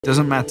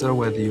Doesn't matter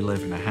whether you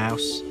live in a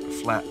house, a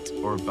flat,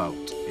 or a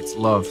boat. It's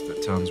love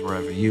that turns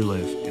wherever you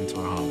live into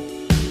a home.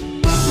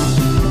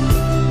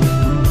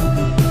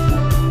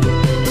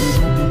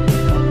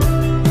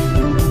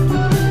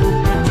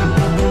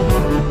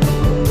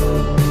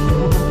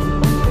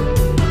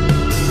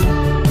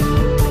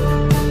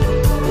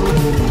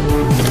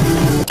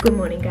 Good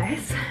morning,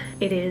 guys.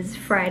 It is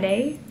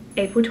Friday,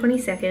 April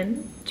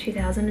 22nd,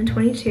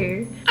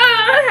 2022.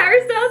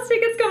 Harry Styles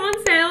tickets go on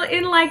sale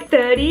in like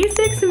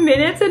 36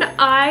 minutes and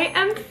I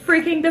am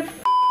freaking the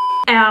f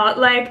out.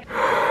 Like,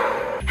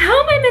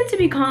 how am I meant to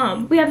be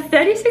calm? We have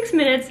 36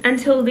 minutes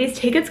until these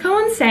tickets go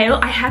on sale.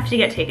 I have to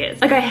get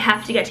tickets. Like, I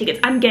have to get tickets.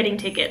 I'm getting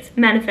tickets.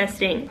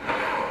 Manifesting.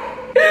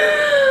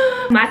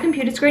 My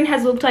computer screen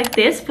has looked like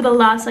this for the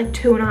last like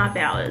 2.5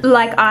 hours.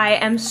 Like, I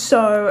am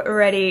so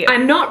ready.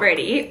 I'm not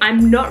ready.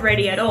 I'm not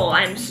ready at all.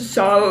 I'm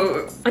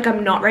so, like,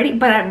 I'm not ready,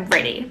 but I'm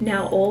ready.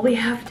 Now all we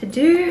have to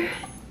do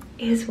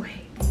is wait.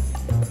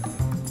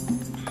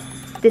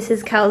 This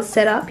is Cal's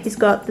setup. He's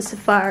got the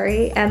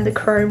Safari and the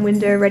Chrome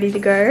window ready to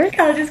go.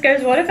 Cal just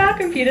goes, what if our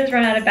computers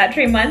run out of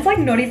battery? Mine's like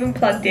not even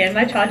plugged in.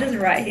 My charger's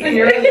right here. And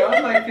you're only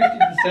on like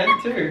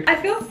 50% too. I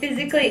feel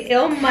physically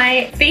ill.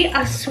 My feet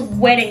are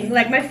sweating.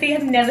 Like, my feet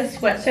have never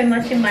sweat so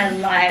much in my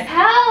life.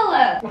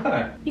 Cal!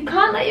 What? You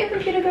can't let your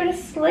computer go to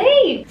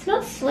sleep. It's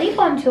not sleep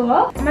on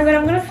tour. Oh my god,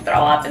 I'm gonna throw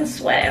up and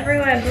sweat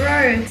everywhere.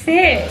 Gross.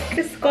 Sick.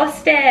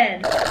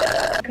 Disgusting.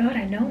 God,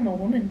 I know I'm a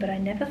woman, but I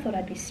never thought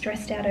I'd be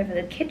stressed out over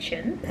the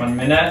kitchen. 1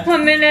 minute.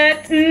 1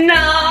 minute.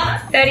 Nah.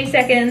 30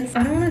 seconds.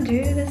 I don't want to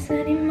do this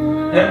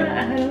anymore.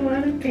 I don't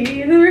want to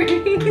be the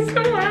reason.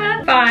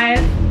 5,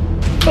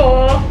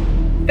 4,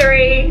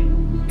 3,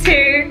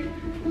 2,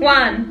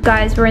 1.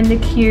 Guys, we're in the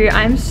queue.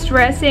 I'm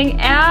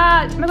stressing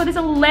out. Oh my god, there's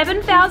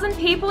 11,000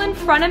 people in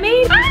front of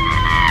me.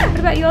 Ah! What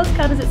about yours,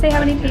 Cal? Does it say how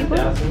many people?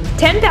 10,000.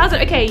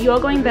 10,000. Okay, you're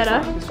going better.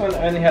 This one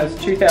only has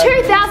 2,000.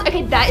 2,000.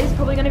 Okay, that is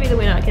probably going to be the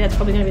winner. Okay, that's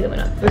probably going to be the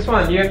winner. This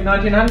one, you have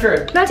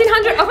 1,900.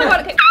 1,900. Oh my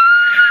god. Okay.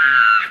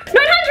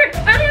 900.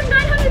 I only have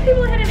 900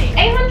 people ahead of me.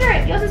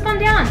 800. Yours has gone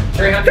down.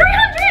 300.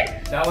 300.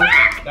 That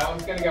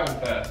one's gonna go in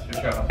first, for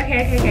sure.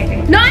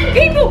 Okay. 9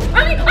 people.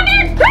 I'm in.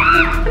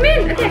 Ah! I'm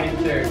in. Okay. I need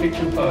to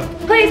kitchen pod.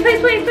 Please.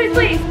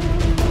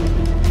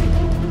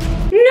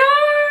 No.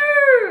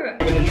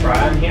 I'm gonna try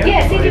them here.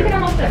 Yeah, see if you can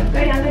unlock them.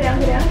 Go down.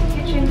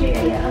 Kitchen,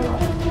 yeah,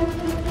 unlock.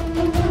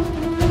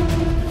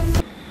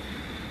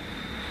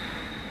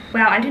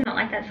 Wow, I do not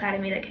like that side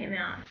of me that came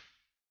out.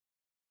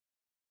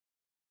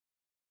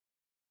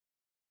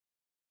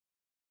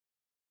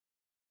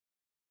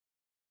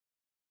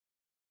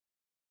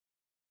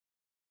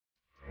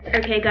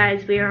 Okay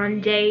guys, we are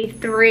on day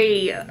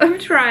 3 of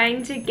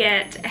trying to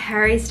get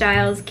Harry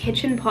Styles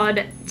Kitchen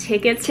Pod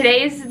tickets.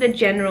 Today is the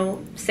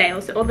general sale,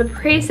 so all the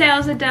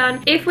pre-sales are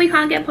done. If we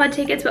can't get pod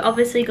tickets, we're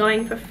obviously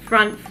going for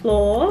front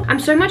floor. I'm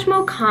so much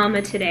more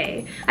calmer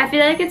today. I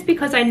feel like it's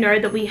because I know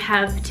that we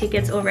have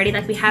tickets already.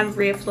 Like, we have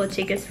rear floor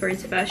tickets for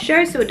his first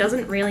show, so it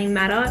doesn't really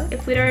matter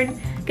if we don't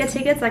get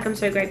tickets. Like, I'm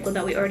so grateful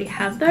that we already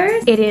have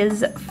those. It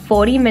is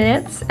 40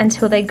 minutes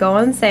until they go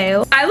on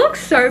sale. I look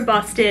so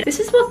busted.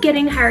 This is what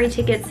getting Harry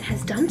tickets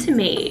has done to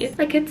me.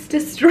 Like, it's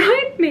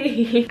destroyed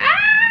me.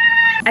 Ah!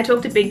 I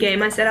talked a big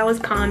game. I said I was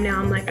calm. Now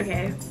I'm like,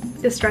 okay,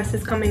 the stress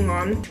is coming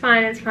on. It's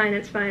fine. Are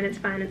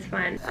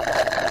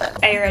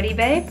you ready,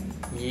 babe?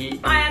 Yeah.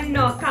 I am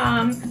not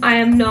calm.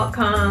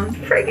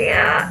 Freaking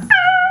out.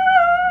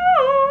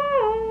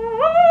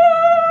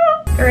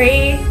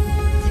 3,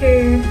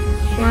 2,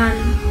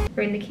 1.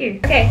 We're in the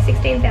queue. Okay,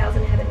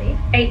 16,000 ahead of me.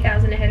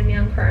 8,000 ahead of me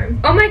on Chrome.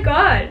 Oh my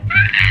god.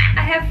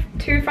 I have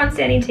 2 front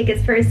standing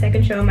tickets for his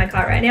second show in my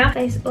car right now.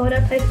 Place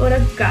order,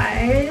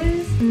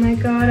 guys. Oh my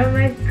god.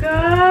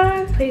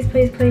 Please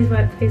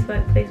work. It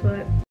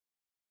worked.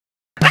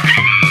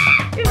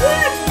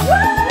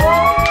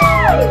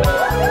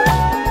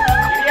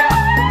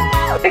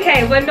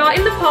 Okay, we're not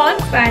in the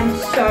pods, but I'm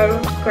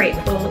so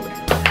grateful.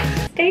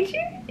 Stay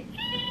tuned.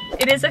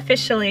 It is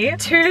officially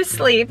 2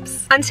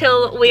 sleeps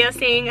until we are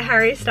seeing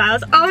Harry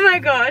Styles. Oh my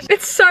gosh,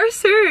 it's so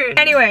soon.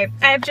 Anyway,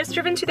 I have just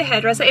driven to the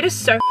hairdresser. It is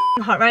so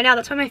hot right now.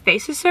 That's why my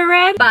face is so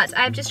red. But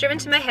I've just driven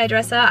to my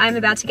hairdresser. I'm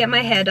about to get my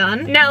hair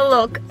done. Now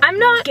look, I'm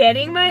not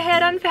getting my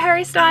hair done for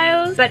Harry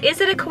Styles, but is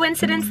it a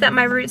coincidence that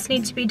my roots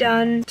need to be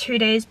done 2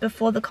 days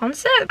before the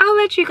concert? I'll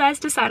let you guys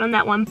decide on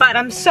that one, but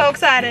I'm so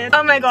excited.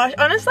 Oh my gosh,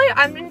 honestly,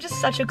 I'm in just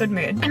such a good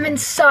mood.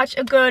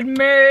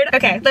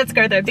 Okay, let's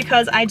go though,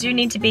 because I do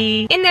need to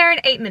be in there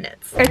in 8 minutes.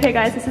 Okay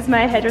guys, this is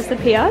my hairdresser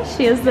PIAH.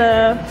 She is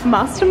the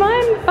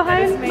mastermind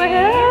behind my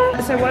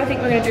hair. So what I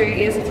think we're going to do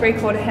is a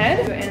 3/4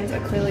 head. Your ends are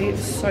clearly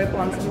so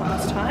blunt from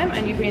last time,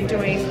 and you've been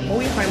doing all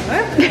your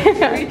homework,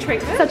 all your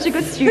treatment. Such a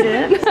good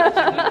student. Good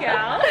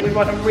gal. We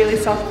want a really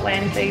soft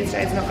blend these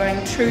days, not going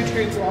too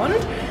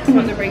blonde. We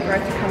want the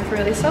regrowth to come through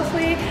really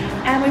softly,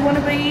 and we want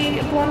to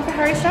be blonde for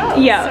Harry Styles.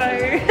 Yeah. So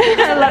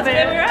I love it.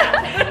 Where we're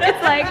at.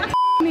 It's like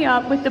me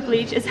up with the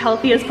bleach as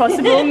healthy as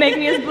possible, make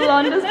me as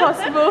blonde as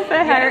possible for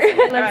Harry.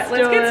 Yes.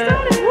 Let's get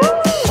started. Woo!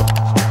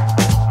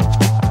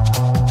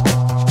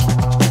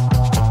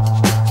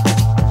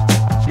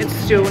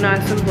 It's still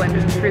nice and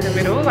blended through the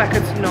middle. Like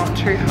it's not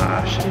too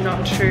harsh and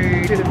not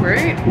too to the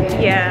root.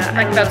 Yeah.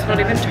 Like that's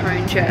not even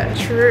toned yet.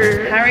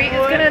 True. Harry is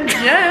gonna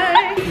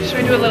die.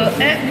 Should we do a little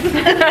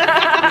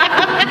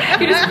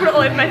You just put it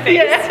all over my face.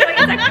 Yeah.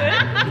 Like, is that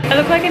good? I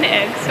look like an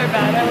egg so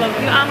bad. I love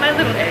it. You are my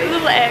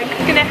little egg.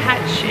 I'm gonna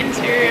hatch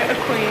into a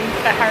queen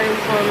that Harry will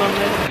fall in love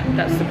with.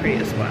 That's the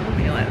prettiest one. Let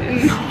me like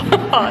this.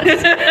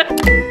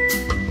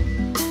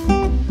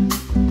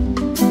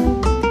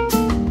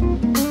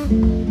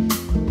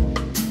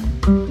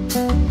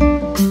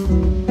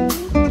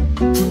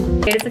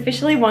 It's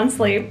officially one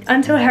sleep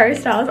until Harry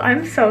Styles.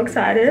 I'm so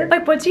excited.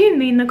 Like, what do you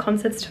mean the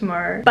concert's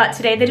tomorrow? But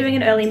today they're doing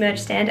an early merch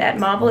stand at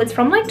Marvel. It's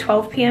from like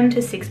 12 p.m.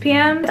 to 6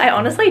 p.m. I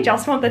honestly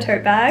just want the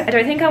tote bag. I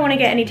don't think I want to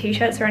get any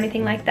t-shirts or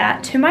anything like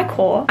that. To my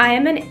core, I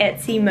am an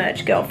Etsy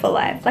merch girl for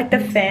life. Like, the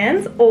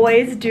fans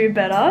always do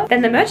better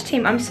than the merch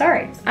team. I'm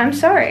sorry. I'm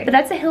sorry. But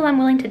that's a hill I'm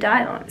willing to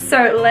die on.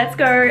 So let's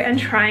go and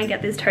try and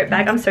get this tote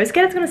bag. I'm so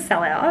scared it's gonna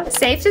sell out.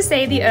 Safe to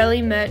say the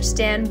early merch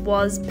stand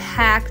was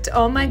packed.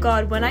 Oh my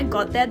god, when I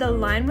got there, the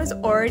line was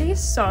already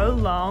so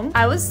long.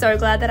 I was so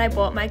glad that I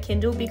bought my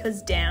Kindle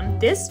because damn,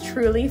 this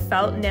truly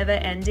felt never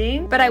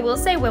ending. But I will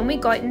say when we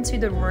got into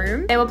the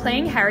room, they were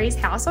playing Harry's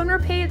House on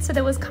repeat, so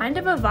there was kind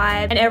of a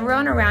vibe and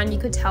everyone around you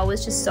could tell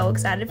was just so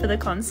excited for the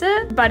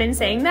concert. But in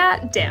saying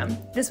that, damn,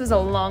 this was a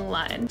long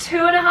line.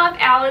 2.5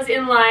 hours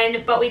in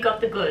line, but we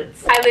got the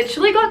goods. I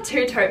literally got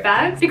 2 tote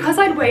bags because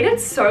I'd waited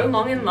so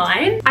long in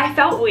line. I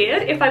felt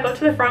weird if I got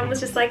to the front and was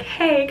just like,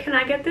 hey, can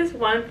I get this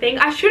one thing?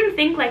 I shouldn't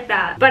think like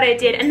that, but I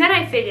did. And then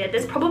I figured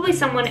there's probably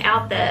someone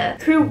out there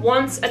who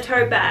wants a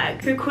tote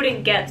bag who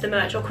couldn't get the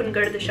merch or couldn't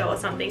go to the show or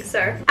something.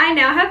 So I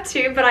now have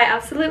 2, but I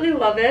absolutely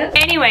love it.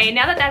 Anyway,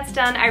 now that that's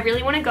done, I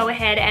really want to go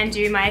ahead and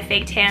do my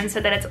fake tan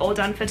so that it's all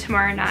done for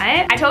tomorrow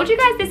night. I told you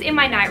guys this in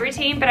my night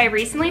routine, but I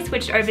recently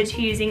switched over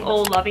to using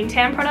all Loving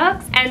Tan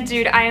products, and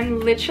dude, I am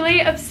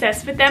literally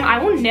obsessed with them.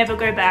 I will never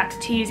go back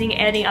to using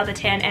any other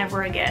tan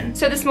ever again.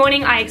 So this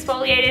morning I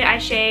exfoliated, I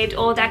shaved,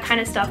 all that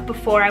kind of stuff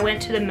before I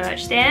went to the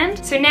merch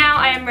stand. So now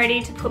I am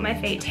ready to put my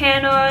fake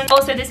tan on.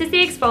 Also, this is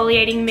the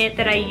exfoliating mitt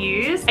that I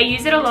use. I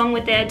use it along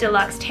with their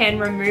deluxe tan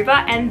remover,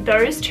 and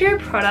those 2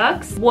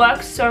 products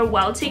work so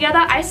well together.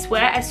 I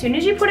swear, as soon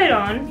as you put it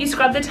on, you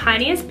scrub the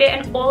tiniest bit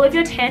and all of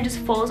your tan just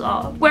falls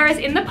off. Whereas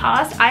in the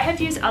past, I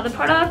have used other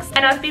products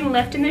and I've been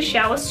left in the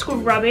shower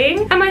scrubbing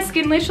and my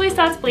skin literally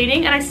starts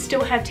bleeding and I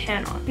still have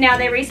tan on. Now,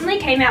 they recently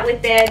came out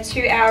with their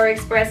 2-Hour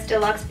Express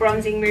Deluxe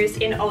Bronzing Mousse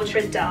in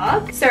Ultra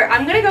Dark. So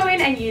I'm gonna go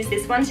in and use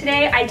this one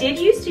today. I did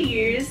used to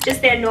use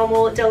just their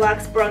normal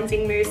Deluxe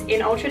Bronzing Mousse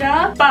in Ultra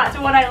Dark, but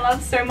what I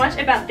love so much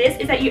about this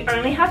is that you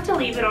only have to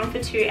leave it on for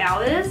 2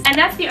 hours, and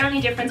that's the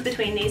only difference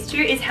between these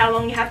two, is how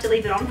long you have to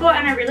leave it on for.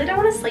 And I really don't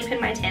want to sleep in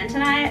my tan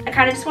tonight. I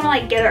kind of just want to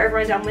like get it over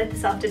and done with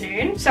this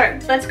afternoon. So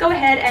let's go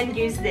ahead and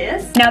use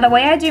this. Now, the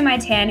way I do my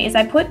tan is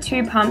I put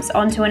 2 pumps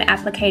onto an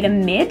applicator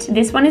mitt.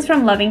 This one is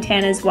from Loving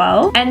Tan as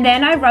well, and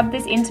then I rub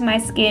this into my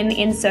skin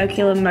in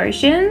circular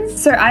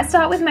motions. So I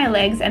start with my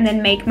legs and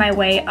then make my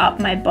way up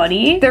my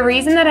body. The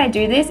reason that I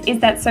do this is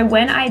that so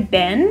when I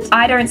bend,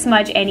 I don't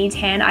smudge any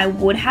tan I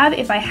would have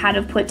if I had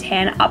have put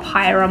tan up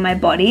higher on my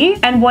body.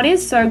 And what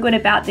is so good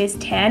about this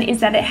tan is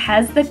that it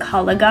has the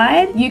color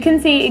guide. You can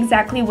see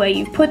exactly where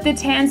you've put the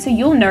tan, so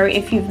you'll know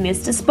if you've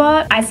missed a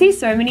spot. I see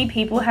so many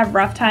people have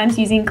rough times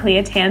using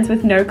clear tans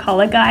with no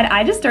color guide.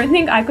 I just don't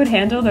think I could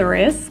handle the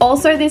risk.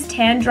 Also, this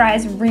tan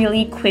dries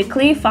really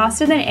quickly,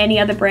 faster than any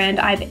other brand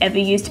I've ever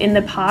used in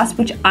the past,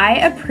 which I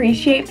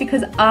appreciate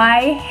because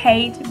I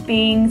hate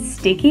being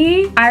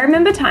sticky. I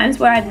remember times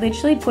where I'd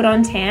literally put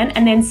on tan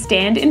and then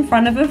stand in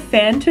front of a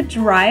fan to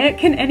dry it.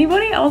 Can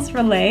anybody else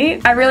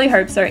relate? I really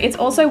hope so. It's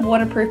also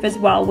waterproof as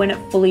well when it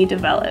fully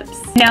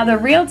develops. Now, the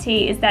real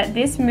tea is that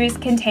this mousse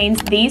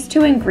contains these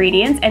 2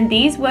 ingredients, and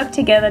these work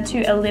together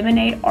to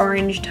eliminate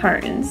orange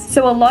tones.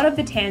 So a lot of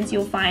the tans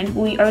you'll find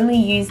will only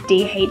use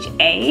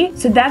DHA,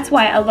 so that's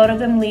why a lot of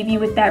them leave you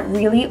with that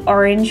really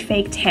orange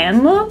fake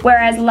tan look,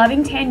 whereas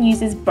Loving Tan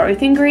uses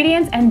both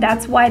ingredients, and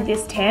that's why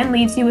this tan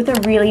leaves you with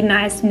a really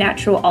nice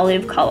natural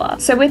olive color.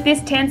 So with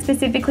this tan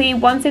specifically,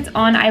 once it's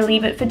on, I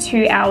leave it for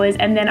 2 hours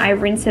and then I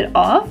rinse it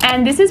off,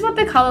 and this is what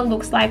the color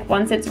looks like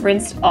once it's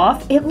rinsed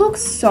off. It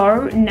looks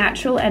so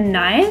natural and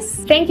nice.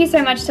 Thank you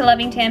so much to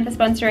Loving Tan for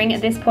sponsoring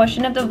this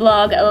portion of the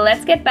vlog.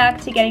 Let's get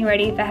back to getting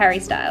ready for Harry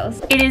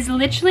Styles. It is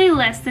literally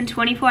less than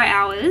 24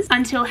 hours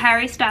until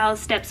Harry Styles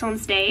steps on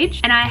stage,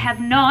 and I have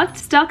not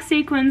stuck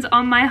sequins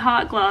on my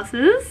heart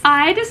glasses.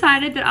 I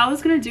decided that I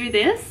was gonna do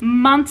this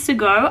months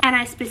ago, and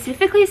I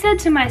specifically said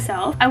to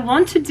myself, I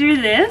want to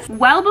do this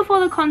well before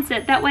the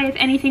concert. That way, if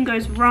anything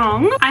goes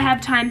wrong, I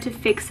have time to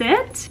fix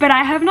it. But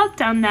I have not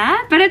done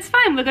that, but it's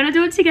fine. We're gonna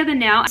do it together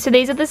now. So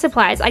these are the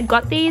supplies. I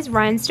got these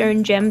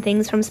rhinestone gem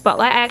things from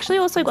Spotlight. I actually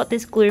also got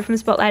this glue from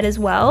Spotlight as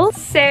well.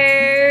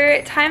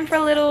 So time for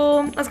a little,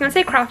 I was gonna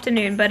say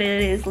crafternoon, but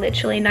it is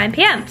literally 9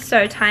 p.m.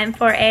 So time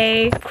for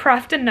a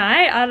crafter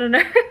night, I don't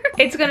know.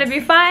 It's gonna be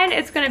fine,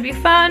 it's gonna be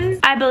fun.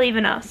 I believe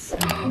in us.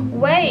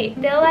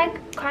 Wait, they're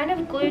like kind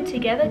of glued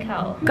together,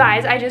 Cal.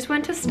 Guys, I just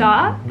went to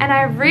start and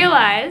I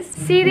realized,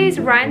 see these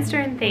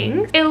rhinestone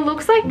things? It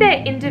looks like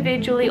they're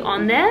individually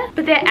on there,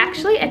 but they're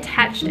actually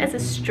attached as a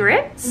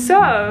strip.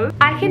 So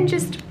I can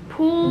just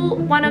pull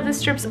one of the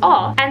strips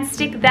off and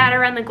stick that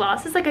around the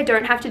glasses. Like I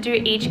don't have to do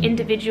each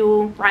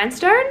individual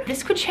rhinestone.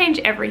 This could change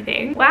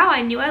everything. Wow,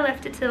 I knew I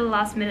left it to the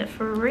last minute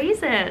for a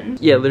reason.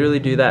 Yeah, literally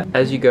do that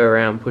as you go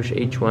around. Push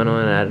each one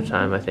on at a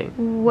time, I think.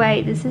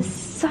 Wait, this is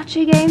such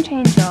a game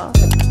changer.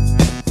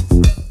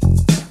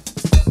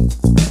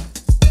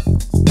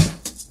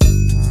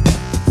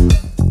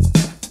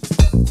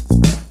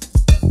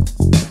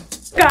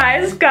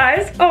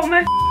 Guys, oh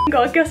my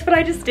god, guess what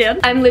I just did?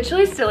 I'm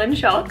literally still in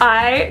shock.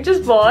 I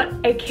just bought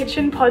a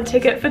kitchen pod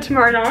ticket for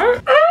tomorrow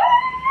night.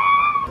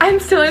 I'm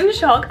still in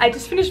shock. I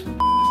just finished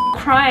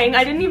crying.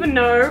 I didn't even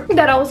know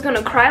that I was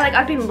gonna cry. Like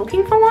I've been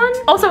looking for one.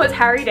 Also, it's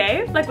Harry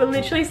Day. Like we're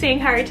literally seeing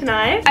Harry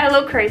tonight. I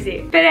look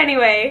crazy. But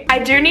anyway, I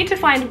do need to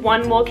find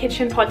one more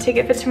kitchen pod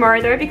ticket for tomorrow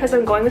though, because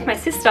I'm going with my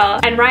sister.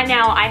 And right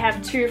now I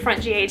have 2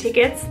 front GA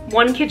tickets,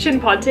 1 kitchen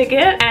pod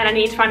ticket, and I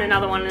need to find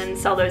another one and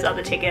sell those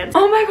other tickets.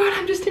 Oh my god,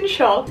 I'm just in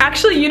shock.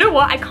 Actually, you know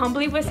what? I can't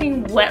believe we're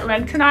seeing Wet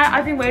Leg tonight.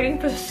 I've been waiting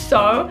for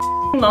so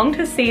long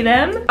to see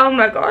them. Oh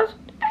my gosh.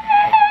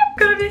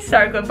 Gonna be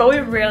so good, but we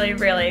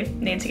really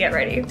need to get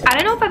ready. I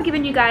don't know if I've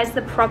given you guys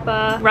the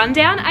proper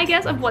rundown, I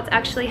guess, of what's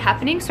actually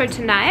happening. So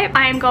tonight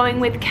I am going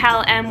with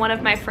Cal and one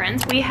of my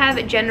friends. We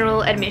have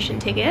general admission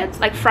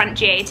tickets, like front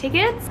GA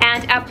tickets,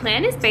 and our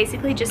plan is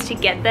basically just to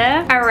get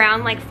there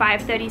around like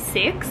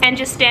 5:36 and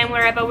just stand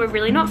wherever. We're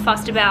really not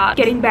fussed about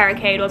getting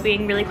barricade or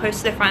being really close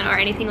to the front or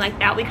anything like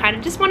that. We kind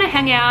of just want to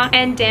hang out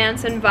and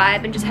dance and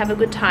vibe and just have a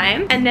good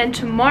time. And then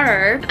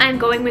tomorrow I'm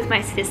going with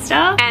my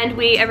sister, and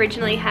we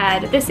originally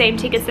had the same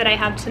tickets that I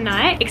have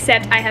tonight,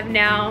 except I have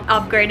now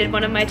upgraded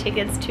one of my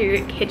tickets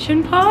to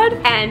kitchen pod,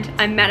 and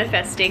I'm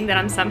manifesting that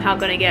I'm somehow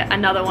gonna get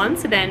another one,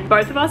 so then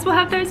both of us will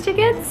have those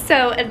tickets.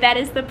 So that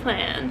is the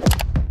plan.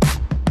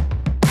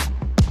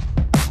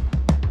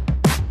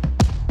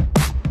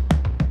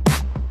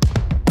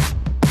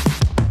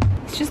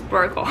 It just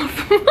broke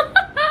off.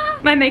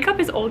 My makeup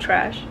is all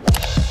trash.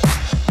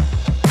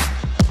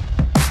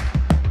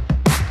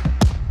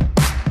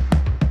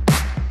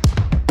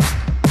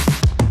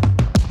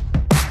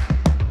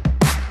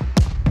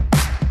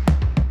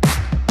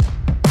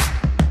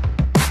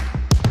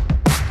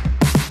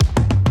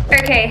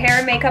 Okay, hair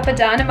and makeup are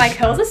done, and my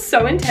curls are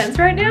so intense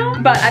right now,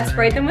 but I've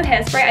sprayed them with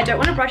hairspray. I don't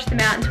want to brush them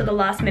out until the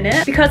last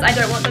minute because I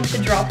don't want them to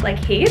drop like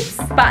heaps,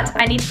 but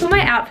I need to put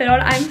my outfit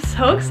on. I'm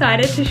so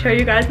excited to show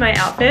you guys my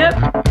outfit.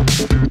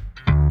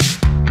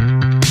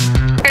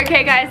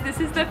 Okay guys, this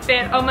is the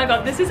fit. Oh my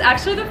god, this is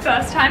actually the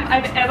first time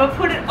I've ever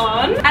put it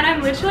on, and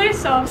I'm literally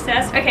so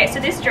obsessed. Okay, so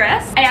this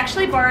dress, I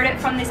actually borrowed it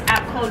from this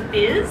app called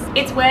Biz.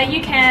 It's where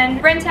you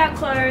can rent out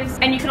clothes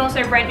and you can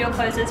also rent your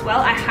clothes as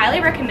well. I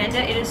highly recommend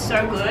it. It is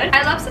so good.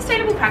 I love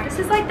sustainable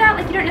practices like that.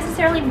 Like you don't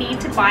necessarily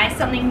need to buy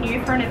something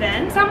new for an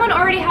event. Someone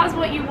already has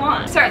what you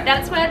want. So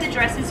that's where the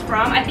dress is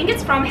from. I think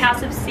it's from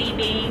House of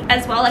CB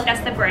as well, like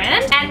that's the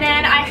brand. And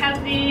then I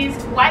have these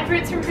white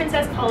boots from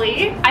Princess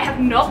Polly. I have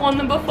not worn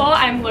them before.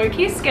 I'm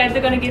low-key scared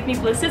they're gonna give me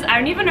blisters. I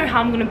don't even know how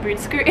I'm gonna boot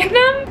scoot in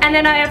them. And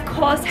then I of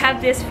course have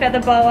this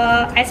feather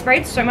boa. I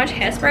sprayed so much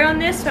hairspray on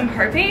this, so I'm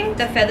hoping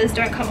the feathers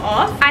don't come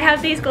off. I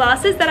have these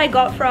glasses that I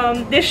got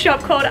from this shop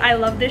called I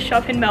Love This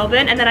Shop in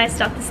Melbourne, and then I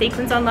stuck the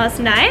sequins on last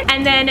night.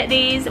 And then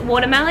these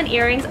watermelon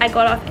earrings I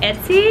got off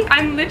Etsy.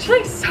 I'm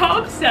literally so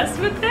obsessed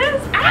with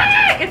this.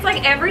 Ah! It's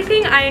like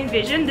everything I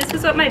envisioned. This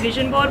is what my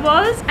vision board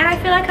was, and I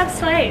feel like I've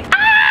slayed.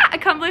 Ah! I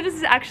can't believe this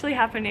is actually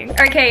happening.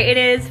 Okay, it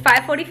is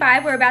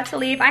 5:45. We're about to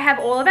leave. I have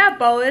all of our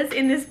boas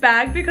in this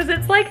bag because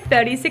it's like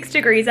 36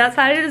 degrees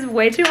outside. It is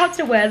way too hot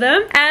to wear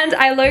them. And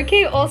I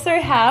low-key also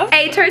have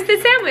a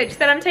toasted sandwich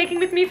that I'm taking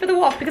with me for the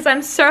walk because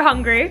I'm so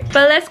hungry.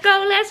 But let's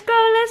go, let's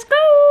go, let's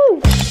go.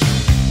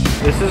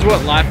 This is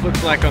what life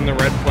looks like on the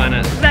red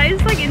planet. That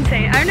is like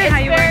insane. I don't know how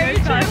you wear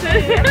those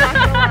glasses. I'm not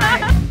gonna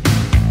lie.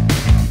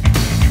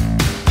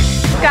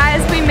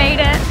 Guys, we made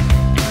it.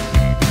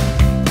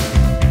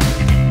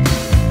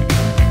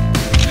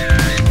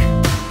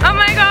 Oh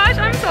my gosh,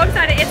 I'm so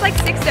excited. It's like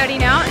 6:30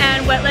 now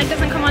and Wet Leg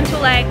doesn't come on till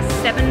like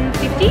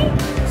 7:50.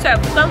 So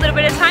we've got a little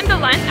bit of time. The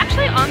line's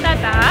actually aren't that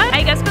bad.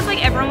 I guess because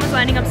like everyone was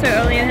lining up so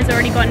early and has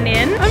already gotten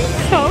in. I'm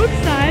so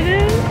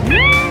excited.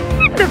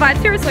 The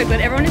vibes here are so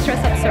good. Everyone is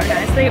dressed up so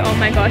nicely. Oh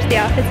my gosh, the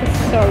outfits are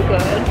so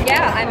good.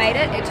 Yeah, I made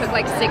it. It took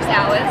like 6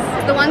 hours.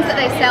 The ones that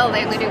they sell,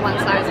 they only do one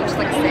size, which is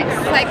like 6.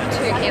 It's like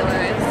 2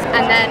 kilos.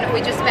 And then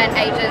we just spent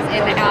ages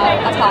in our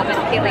apartment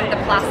peeling the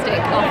plastic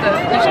off of,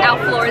 which our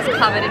floor is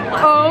covered in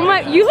plastic. Oh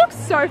my, you look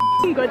so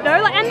f***ing good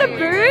though. Like, and the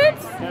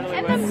boots.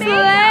 And the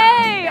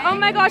Slay. Oh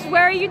my gosh,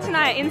 where are you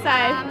tonight?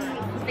 Inside?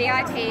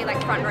 VIP,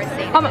 like front row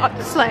seat. Oh my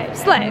god, slay,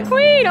 slay.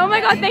 Queen, oh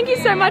my god, thank you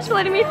so much for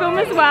letting me film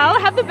as well.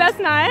 Have the best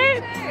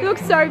night. You look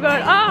so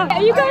good. Oh,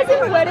 are you guys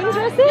in wedding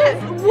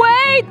dresses?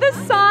 Wait, the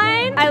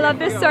sign. I love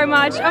this so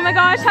much. Oh my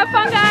gosh, have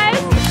fun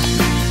guys.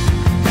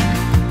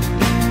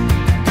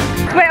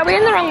 Wait, are we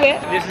in the wrong bit?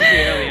 This is the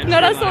alien.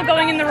 Not us all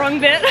going in the wrong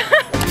bit.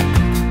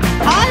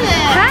 Hi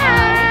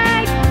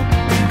there.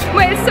 Hi.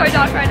 Wait, it's so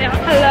dark right now.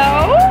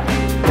 Hello?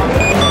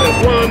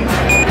 There's one.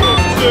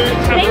 There's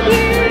two. Thank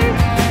you.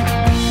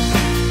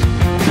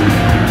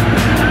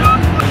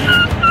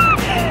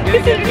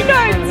 This is,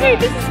 no, dude,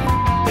 this is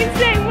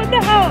insane. What the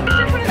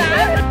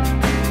hell?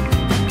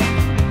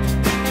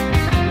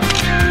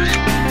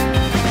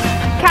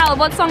 Cal,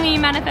 what song are you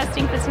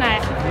manifesting for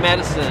tonight?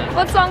 Medicine.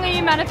 What song are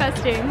you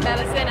manifesting?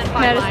 Medicine and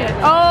Fine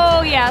Medicine. Line.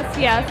 Oh, yes,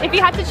 yes. If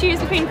you had to choose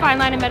between Fine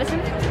Line and Medicine?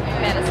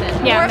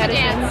 Medicine. Yeah, More of a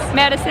medicine. dance.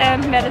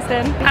 Medicine,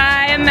 medicine.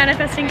 I am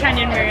manifesting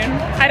Canyon Moon.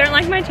 I don't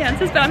like my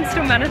chances, but I'm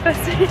still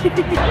manifesting.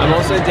 I'm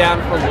also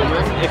down for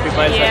Woman if you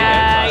play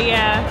Yeah,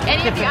 yeah.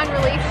 Any of the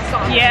unreleased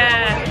songs.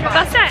 Yeah.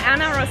 Bust out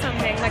Anna or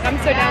something. Like, I'm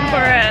so down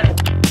for it.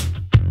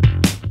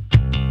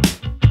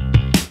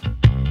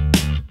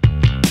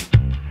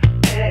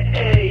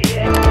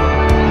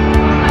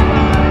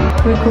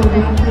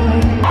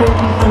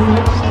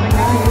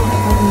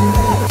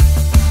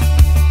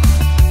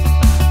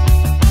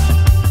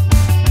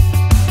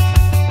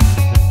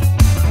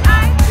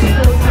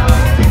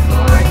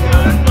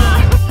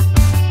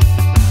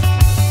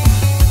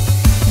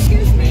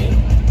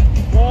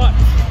 What?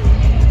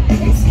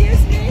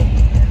 Excuse me?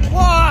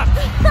 What?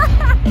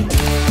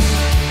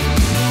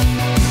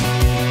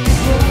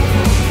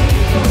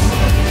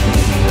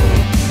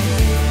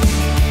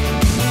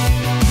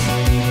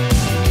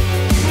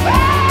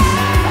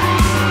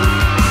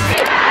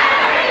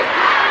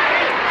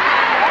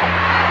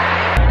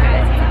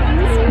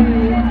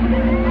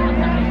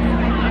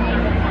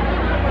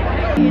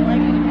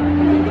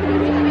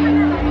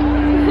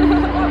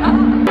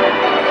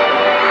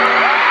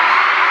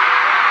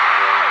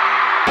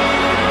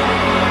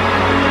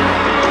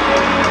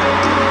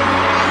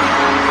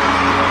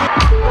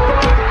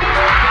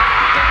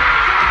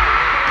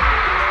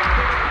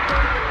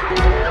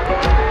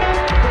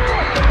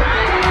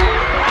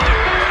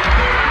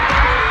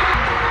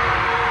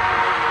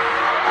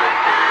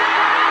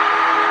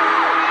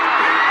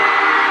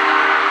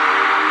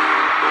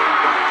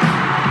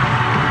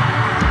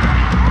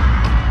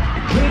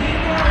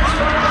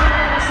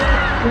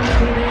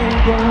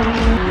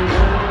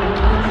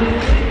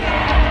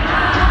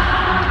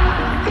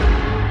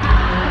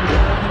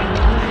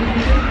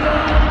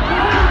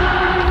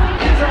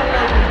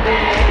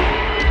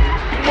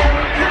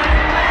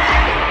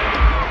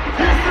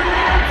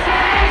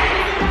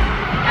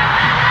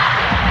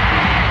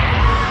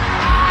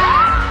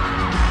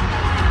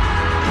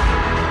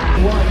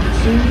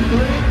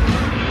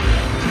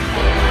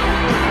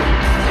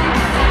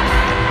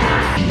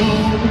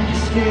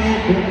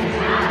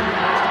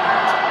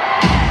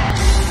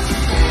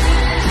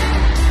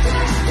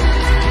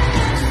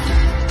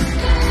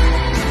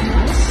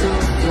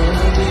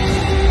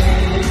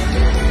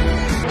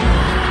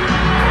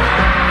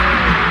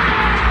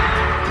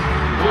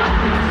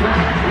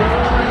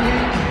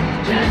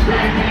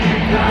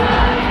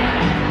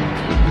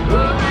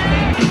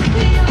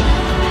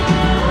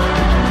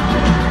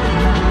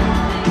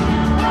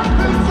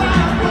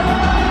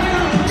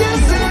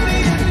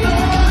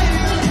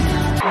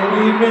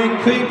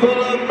 People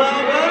of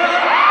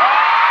Melbourne!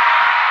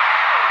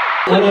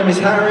 My name is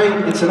Harry,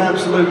 it's an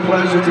absolute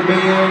pleasure to be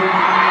here.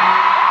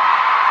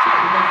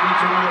 Thank you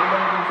tonight,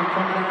 Beth, for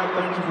coming out,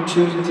 thank you for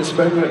choosing to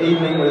spend your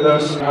evening with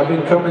us. I've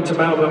been coming to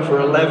Melbourne for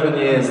 11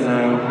 years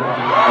now.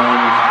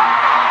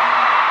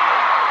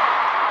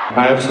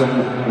 I have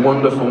some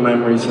wonderful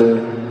memories here.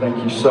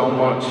 Thank you so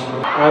much.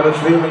 I have a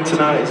feeling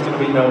tonight is going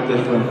to be no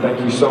different. Thank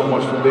you so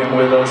much for being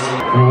with us.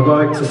 I would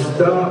like to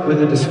start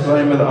with a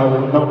disclaimer that I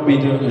will not be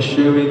doing a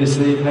shoey this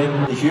evening.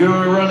 If you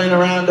were running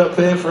around up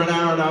here for an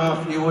hour and a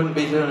half, you wouldn't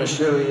be doing a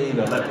shoey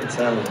either, let me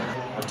tell you.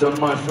 I've done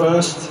my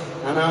first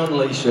and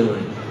only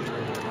shoey,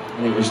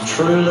 and it was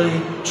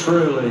truly,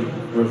 truly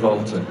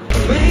revolting.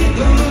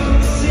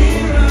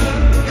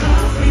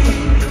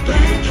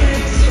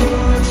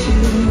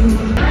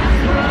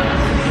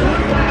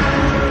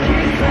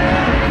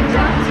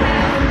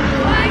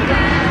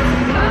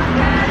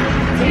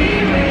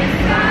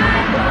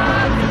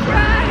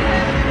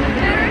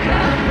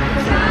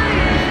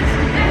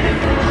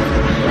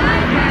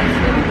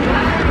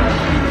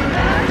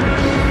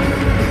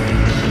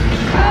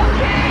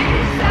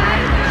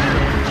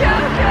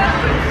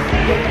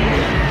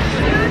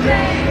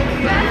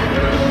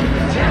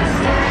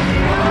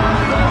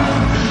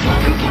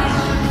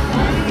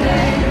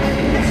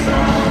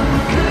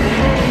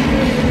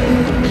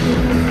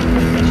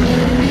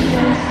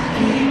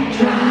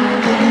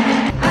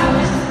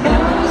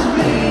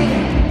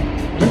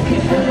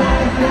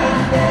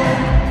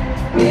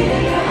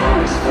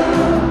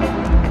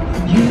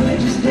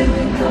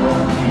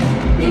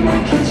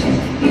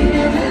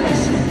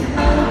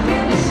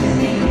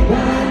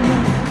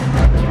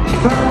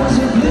 If I was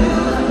a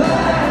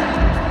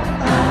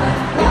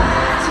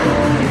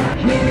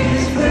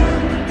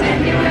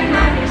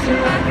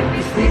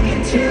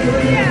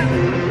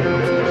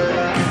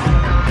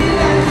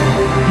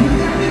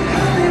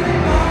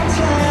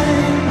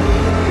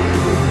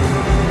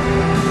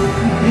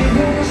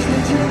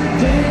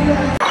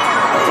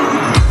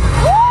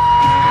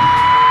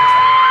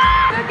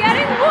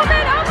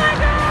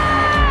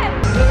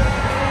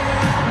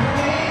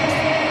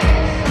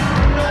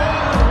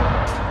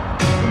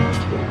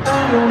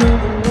don't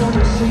ever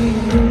wanna see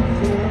you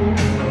through.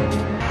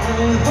 I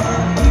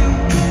hope you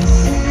can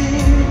see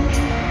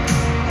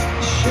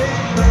the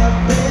shape I've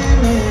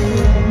been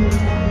in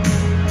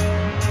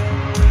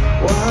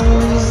while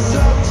we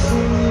suck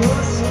through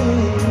your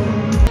skin.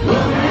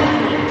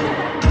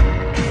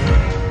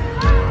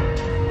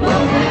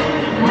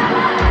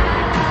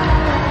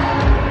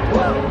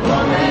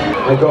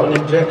 I got an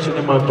injection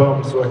in my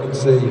bum so I can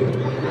see you.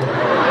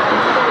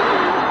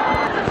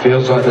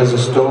 Feels like there's a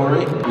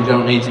story. You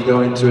don't need to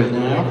go into it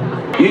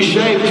now. You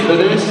shaved for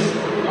this?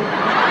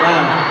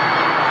 Wow.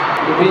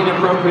 Would it be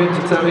inappropriate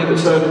to tell you that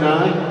so did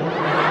I?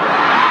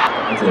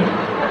 I did.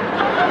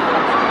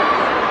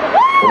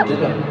 Or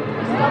did I?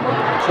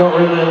 There's not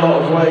really a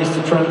lot of ways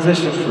to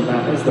transition from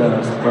that, is there,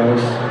 I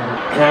suppose?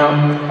 Now,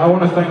 I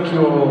want to thank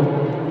you all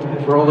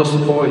for all the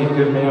support you've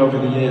given me over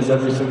the years.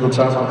 Every single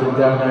time I've been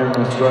down there in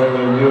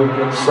Australia, you have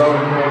been so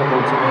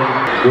incredible to me.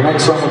 The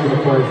next song I'm going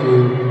to play for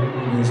you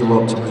means a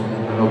lot to me.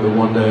 I hope that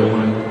one day it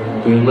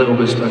will be a little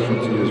bit special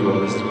to you as well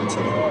this time.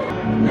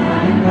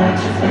 Nothing like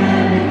your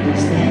family,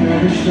 this thing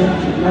that is shut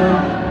you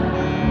love.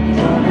 You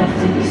don't have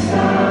to be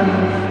sorry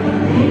for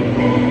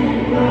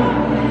leaving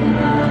growing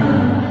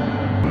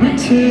up.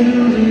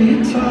 Until you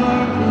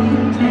talk with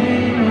the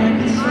pain like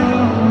it's all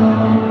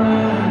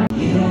alright.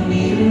 You don't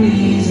need a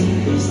reason,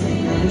 this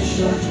thing that is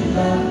shut you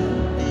love.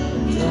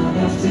 You don't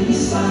have to be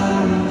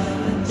sorry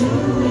for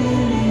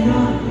doing it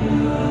on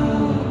your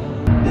own.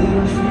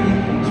 Little freak,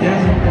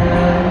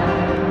 Jezebel,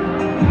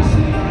 you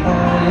see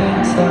high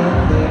and tall,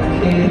 the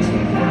kids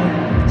you find,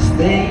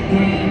 stay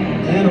in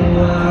a little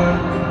while.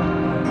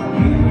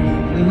 You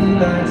blue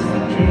lights the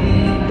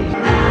dreams.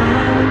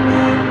 I'm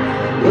not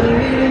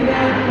worried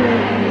about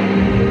where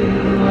you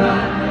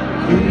are,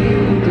 who you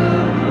go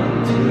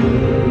home to.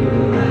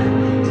 I'm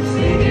just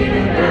thinking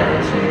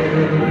about you.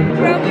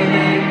 Broken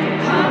egg,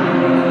 common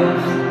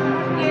roofs.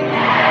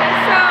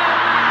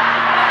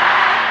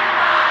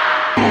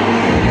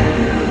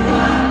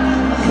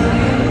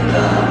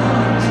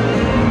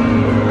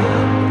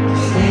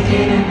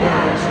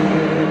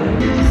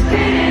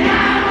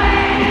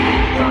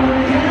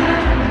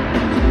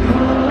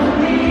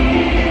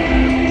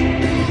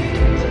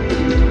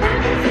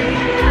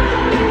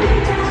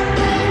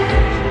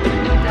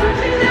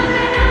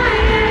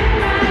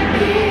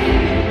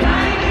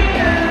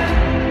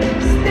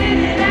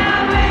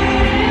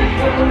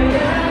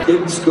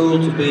 In school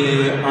to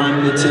be,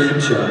 I'm the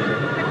teacher.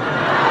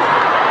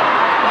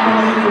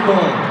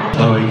 Unbelievable.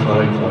 Chloe.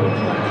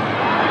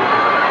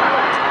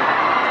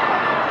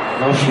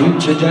 Our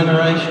future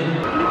generation.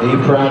 Are you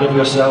proud of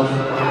yourself?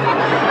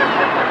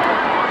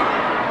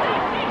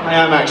 I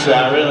am actually,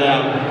 I really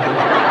am.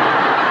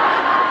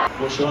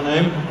 What's your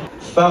name?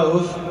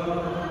 Fove.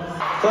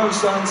 Fove's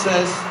sign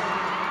says,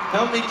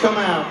 help me come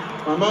out.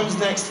 My mum's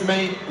next to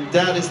me and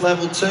dad is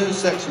level 2,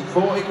 section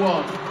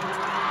 41.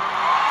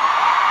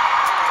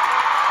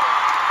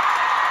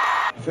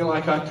 I feel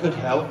like I could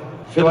help.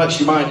 I feel like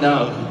she might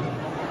know.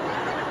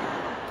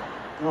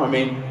 No, I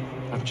mean,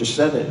 I've just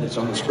said it, it's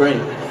on the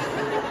screen.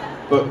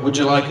 But would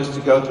you like us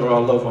to go through our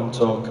Love on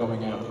Tour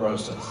coming out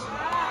process?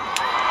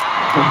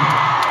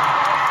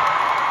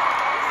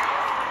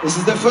 This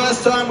is the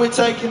first time we're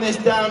taking this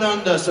down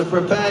under, so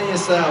prepare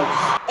yourselves.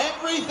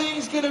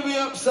 Everything's gonna be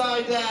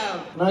upside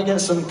down. Can I get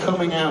some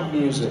coming out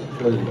music,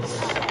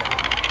 please?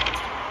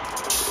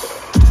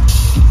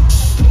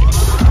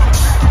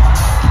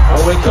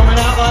 Are we coming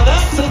out like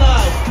that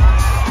tonight?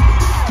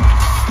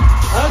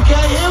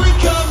 Okay, here we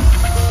come.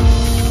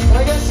 Can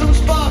I get some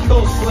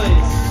sparkles,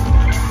 please?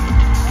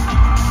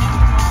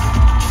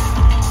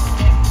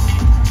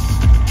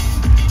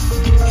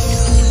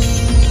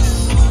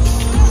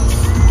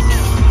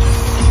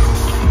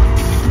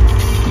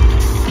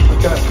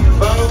 Okay,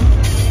 Bo,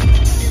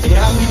 are you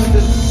happy with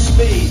the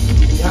speed?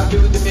 Are you happy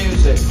with the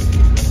music?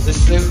 This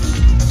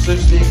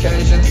suits the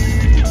occasion?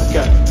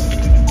 Okay.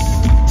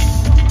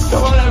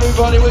 Come on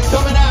everybody, we're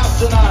coming out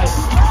tonight.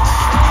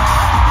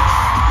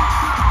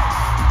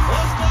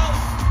 Let's go,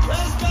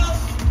 let's go,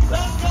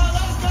 let's go,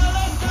 let's go,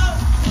 let's go,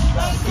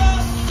 let's go,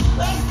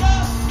 let's go.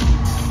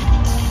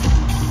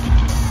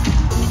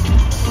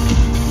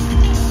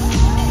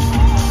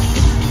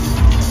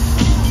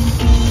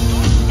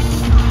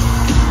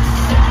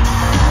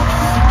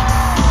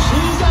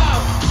 She's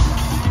out.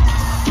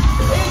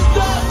 It's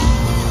done.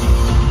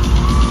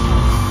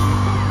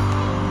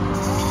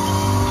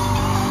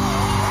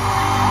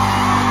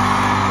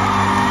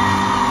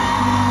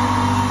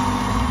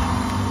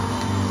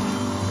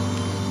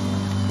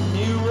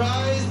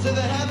 To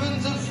the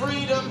heavens of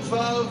freedom,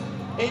 folk.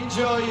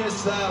 Enjoy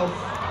yourself.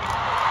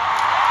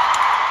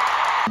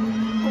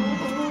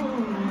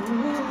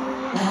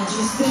 I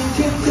just think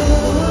you're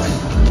good.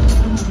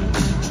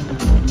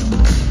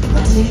 I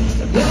think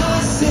you're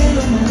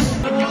cinnamon.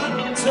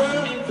 1, 2,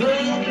 3,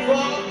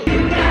 4. You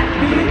got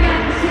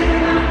the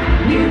cinnamon.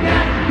 You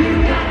got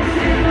the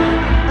cinnamon.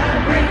 I'll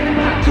bring you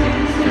back to the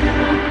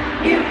cinnamon.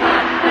 You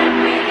hot when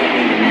we get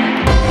in.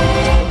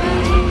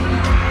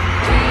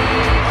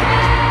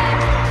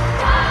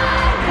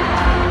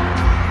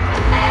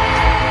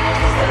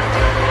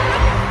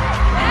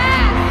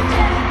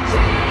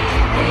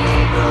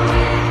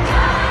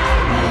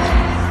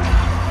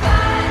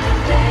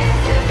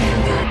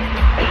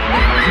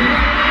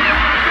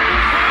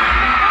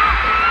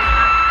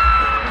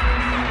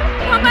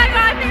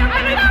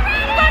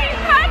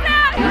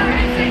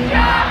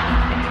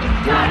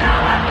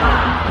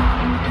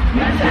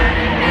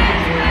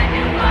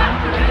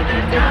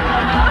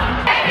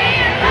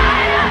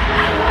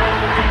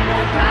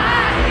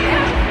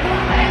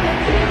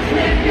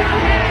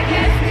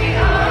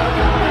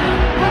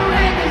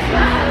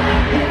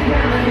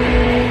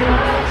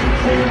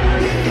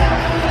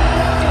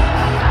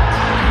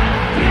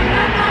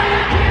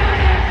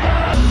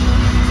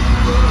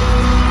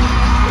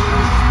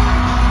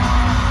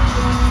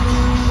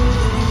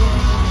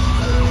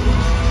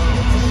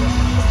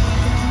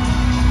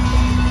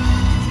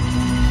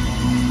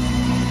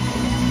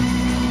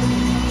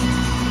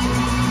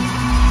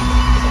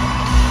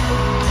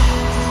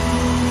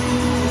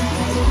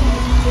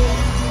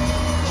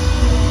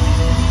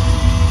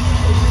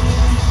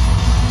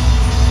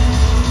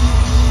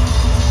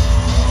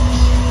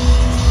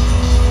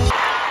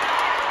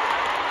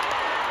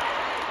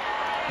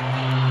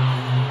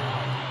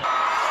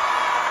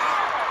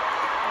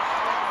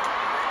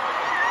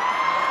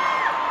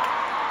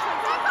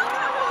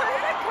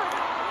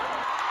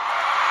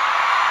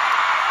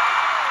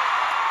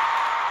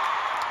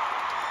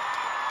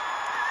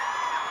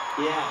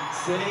 Yeah,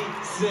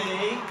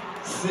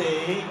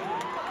 see?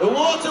 The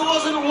water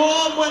wasn't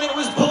warm when it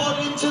was poured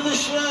into the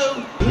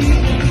shoe.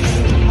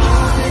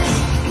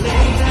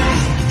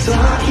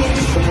 Talking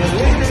for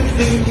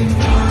everything you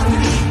want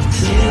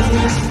till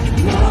the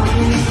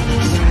morning,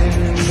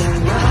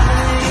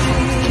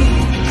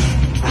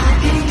 I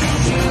can get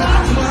you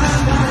off my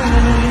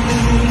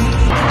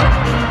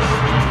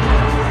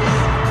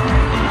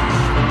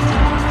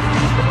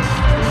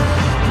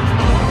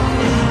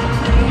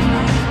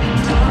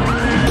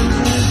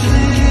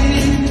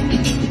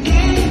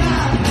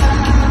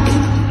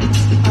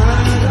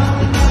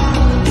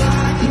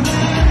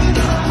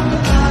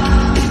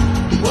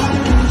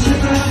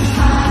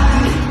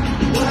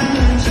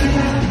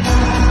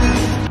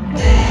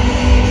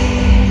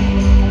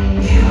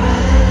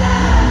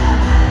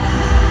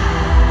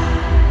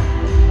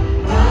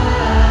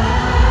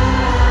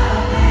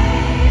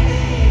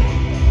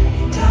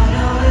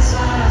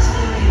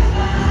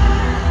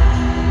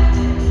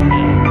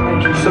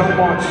so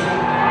much.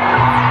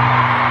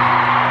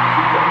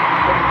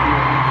 Thank you.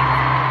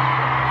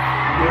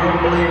 You're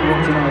unbelievable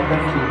tonight.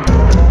 Thank you.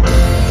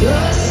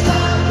 Just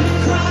stop and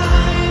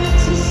cry.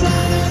 It's a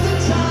sign of the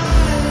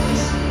times.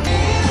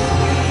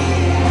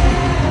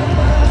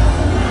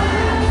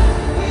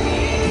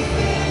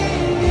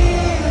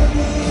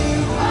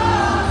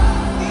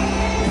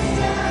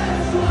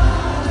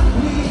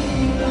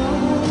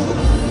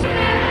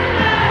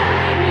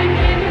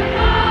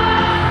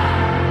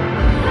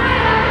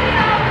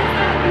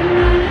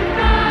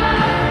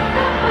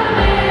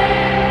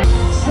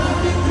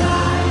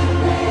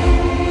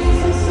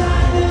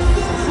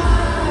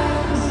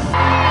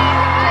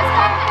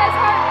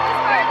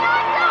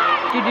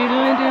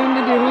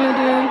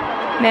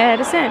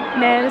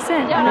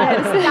 Medicine.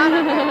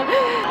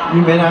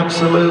 You've been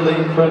absolutely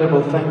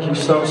incredible. Thank you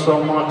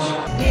so much.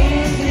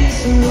 In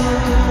this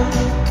world,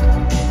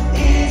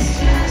 it's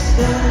just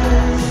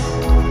us.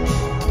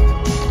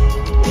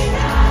 You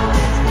know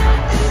it's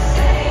not the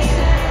same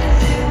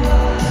as it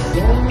was.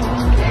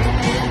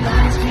 And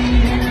lights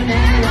being in the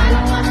bed. I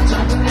don't want to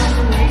talk about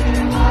the way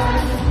it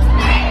was.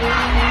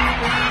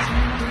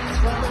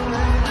 I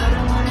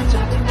don't want to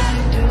talk about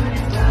it doing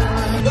it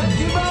done. Thank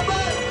you, Baba.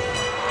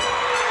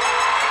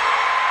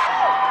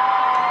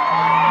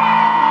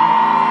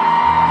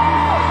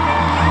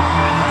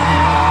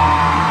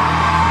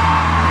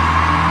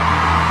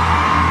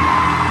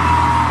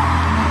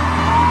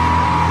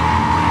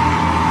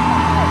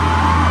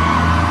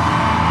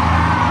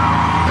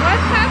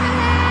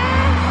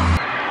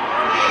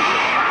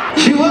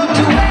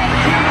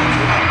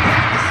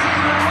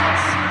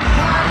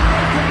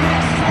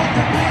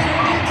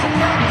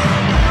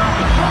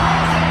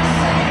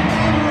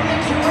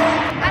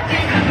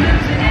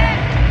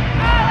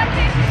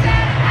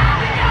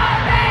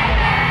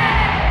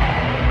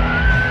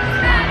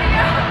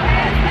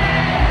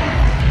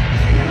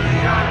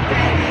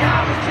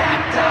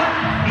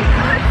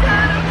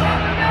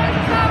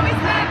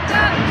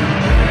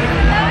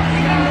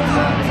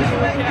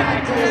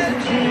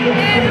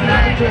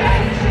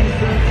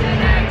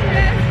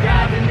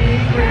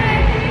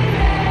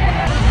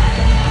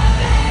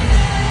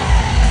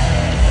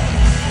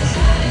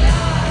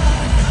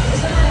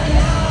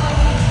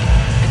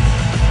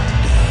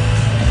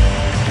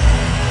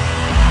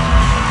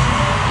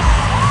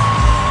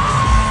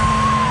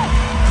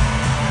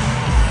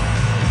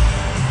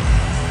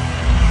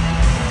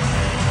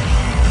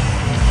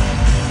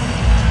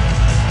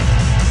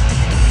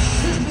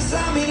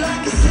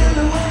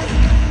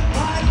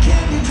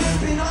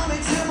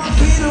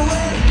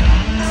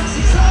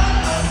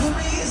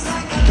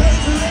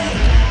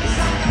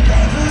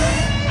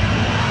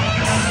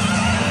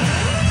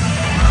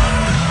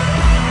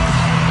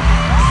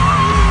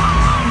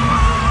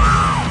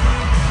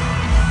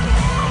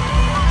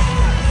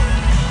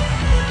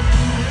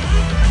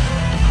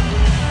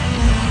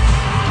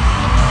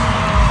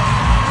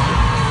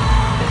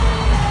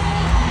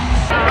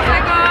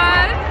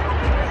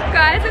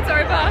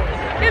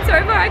 It's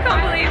over, I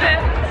can't believe it.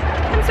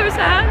 I'm so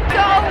sad.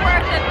 So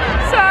worth it.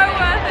 So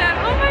worth it.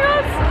 Oh my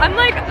god. I'm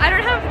like, I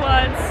don't have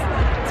words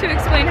to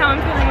explain how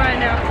I'm feeling right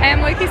now. I am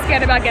low-key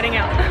scared about getting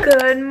out.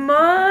 Good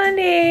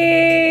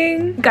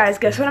morning. Guys,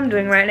 guess what I'm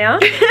doing right now?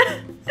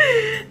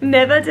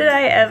 Never did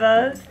I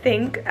ever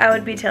think I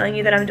would be telling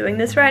you that I'm doing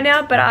this right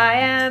now, but I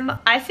am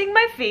icing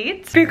my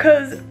feet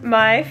because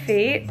my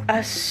feet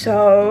are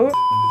so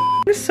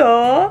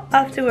sore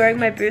after wearing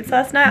my boots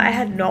last night. I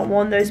had not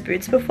worn those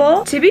boots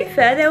before. To be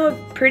fair, they were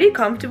pretty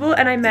comfortable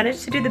and I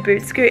managed to do the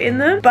boot scoot in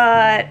them,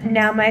 but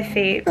now my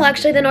feet, well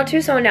actually they're not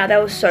too sore now. They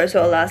were so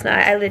sore last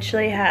night. I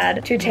literally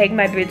had to take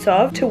my boots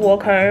off to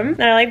walk home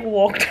and I like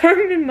walked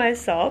home in my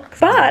socks.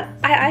 But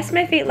I iced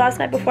my feet last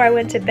night before I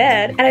went to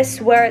bed and I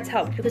swear it's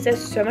helped because they're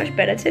so much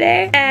better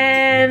today.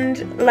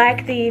 And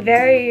like the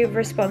very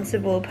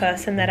responsible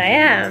person that I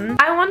am,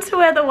 I want to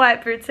wear the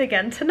white boots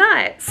again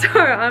tonight. So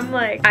I'm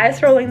like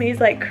ice rolling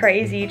these like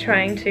crazy,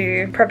 trying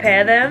to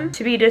prepare them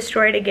to be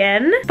destroyed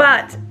again.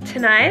 But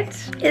Tonight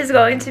is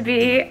going to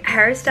be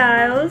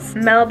hairstyles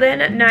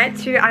Melbourne night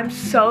 2. I'm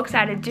so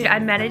excited, dude. I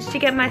managed to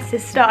get my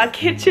sister a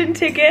kitchen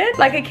ticket,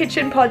 like a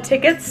kitchen pod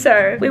ticket,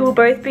 so we will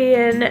both be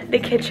in the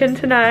kitchen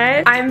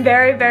tonight. I'm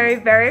very, very,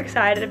 very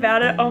excited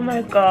about it. Oh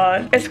my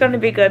god, it's gonna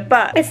be good.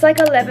 But it's like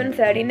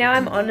 11:30 now.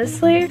 I'm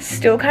honestly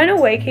still kind of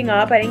waking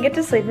up. I didn't get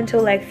to sleep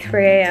until like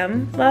 3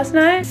 a.m. last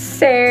night,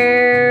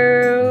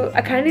 so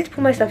I kind of need to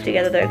pull my stuff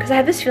together though, because I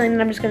have this feeling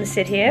that I'm just gonna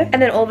sit here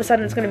and then all of a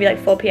sudden it's gonna be like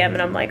 4 p.m.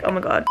 and I'm like, oh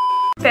my god.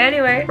 But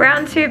anyway,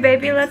 round 2,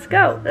 baby, let's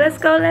go. Let's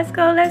go, let's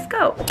go, let's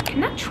go.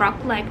 Can that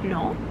truck like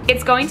no?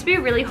 It's going to be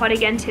really hot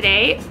again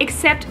today,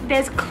 except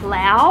there's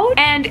cloud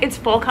and it's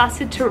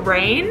forecasted to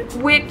rain,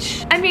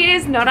 which I mean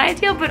is not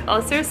ideal, but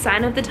also a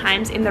sign of the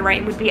times in the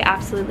rain would be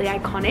absolutely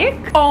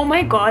iconic. Oh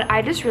my god,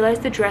 I just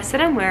realized the dress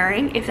that I'm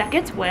wearing, if that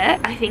gets wet,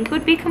 I think it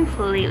would be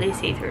completely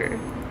see-through.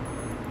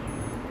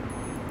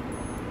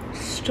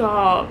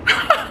 Stop.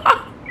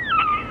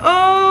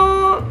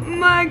 Oh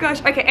my gosh.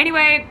 Okay,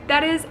 anyway,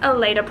 that is a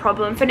later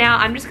problem. For now,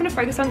 I'm just gonna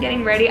focus on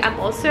getting ready. I'm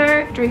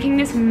also drinking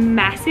this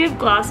massive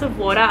glass of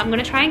water. I'm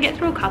gonna try and get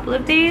through a couple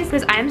of these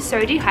because I am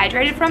so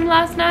dehydrated from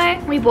last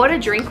night. We bought a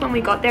drink when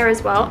we got there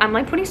as well. I'm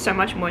like putting so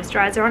much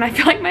moisturizer on. I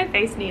feel like my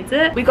face needs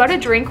it. We got a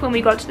drink when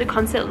we got to the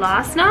concert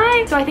last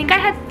night. So I think I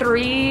had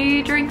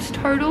 3 drinks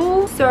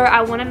total. So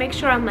I wanna make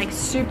sure I'm like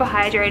super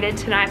hydrated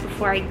tonight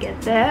before I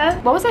get there.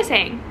 What was I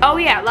saying? Oh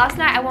yeah, last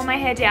night I wore my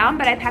hair down,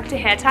 but I packed a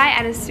hair tie,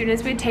 and as soon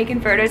as we'd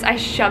taken photos, I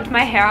shoved my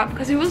hair up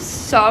because it was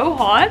so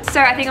hot. So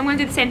I think I'm gonna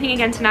do the same thing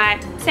again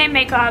tonight. Same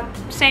makeup,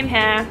 same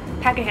hair,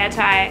 pack a hair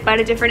tie, but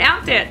a different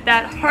outfit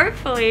that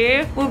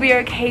hopefully will be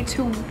okay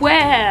to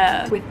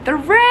wear with the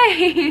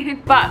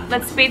rain. But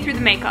let's speed through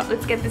the makeup.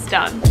 Let's get this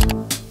done.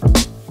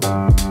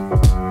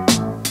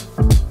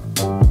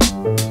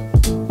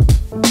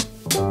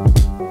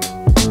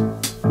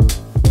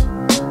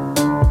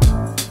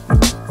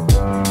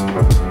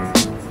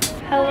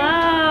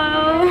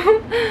 Hello.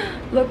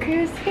 Look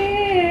who's here.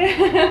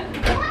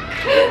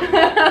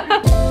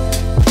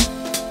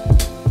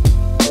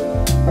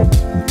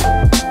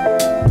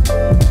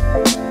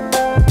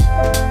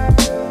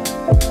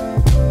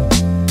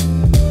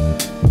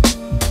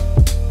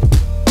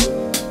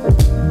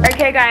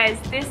 Okay guys,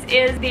 this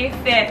is the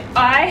fit.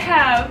 I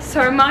have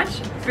so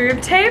much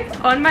boob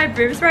tape on my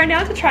boobs right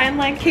now to try and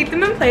like keep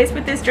them in place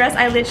with this dress.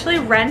 I literally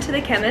ran to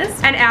the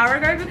chemist an hour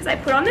ago because I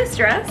put on this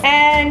dress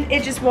and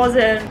it just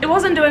wasn't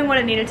doing what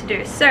it needed to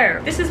do.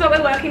 So this is what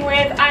we're working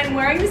with. I'm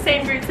wearing the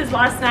same boots as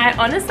last night.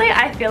 Honestly,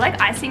 I feel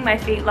like icing my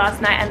feet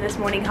last night and this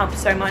morning helped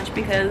so much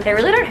because they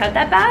really don't hurt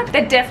that bad.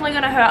 They're definitely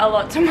gonna hurt a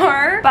lot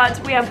tomorrow,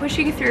 but we are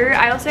pushing through.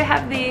 I also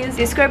have these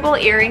disco ball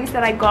earrings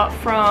that I got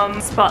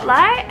from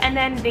Spotlight, and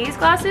then these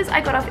glasses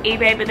I got off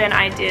eBay, but then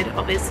I did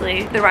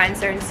obviously the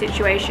rhinestone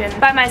situation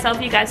by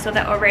myself. You guys saw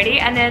that already.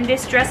 And then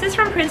this dress is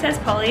from Princess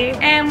Polly,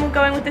 and we're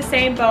going with the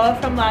same boa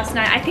from last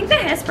night. I think the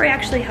hairspray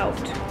actually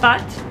helped,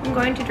 but I'm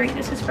going to drink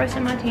this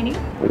espresso martini.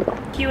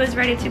 Q is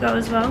ready to go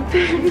as well.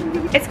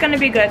 It's gonna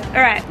be good.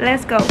 All right,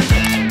 let's go.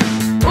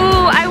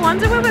 Ooh, I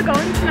wonder where we're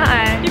going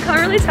tonight. You can't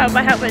really tell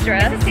by how we're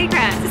dressed. It's a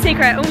secret. It's a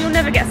secret, and you'll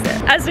never guess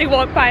it as we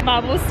walk by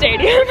Marvel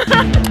Stadium.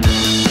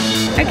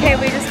 Okay,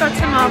 we just got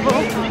to Marvel.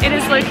 It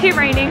is low-key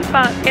raining,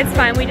 but it's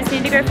fine. We just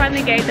need to go find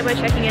the gate that we're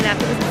checking in at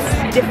because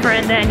it's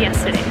different than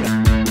yesterday.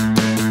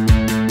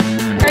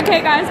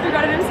 Okay guys, we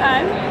got it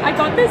inside. I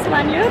got this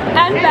lanyard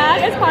and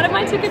bag as part of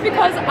my ticket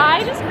because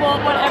I just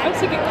bought whatever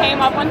ticket came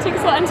up on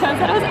TicketSlot, and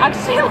turns out it was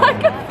actually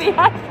like a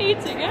VIP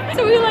ticket.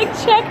 So we like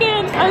check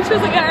in and she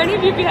was like, are any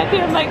of you VIP?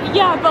 I'm like,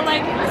 yeah, but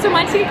like, so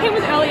my ticket came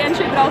with early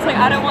entry, but I was like,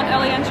 I don't want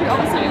early entry.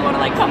 Obviously we want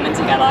to like come in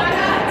together.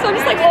 So I'm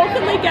just like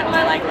awkwardly get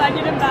my like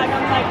lanyard and bag.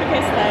 I'm like,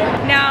 okay, slay.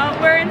 Now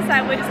we're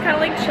inside. We're just kind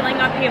of like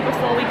chilling up here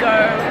before we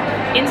go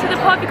into the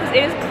pod because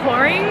it is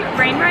pouring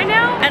rain right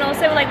now, and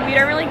also like we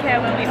don't really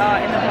care where we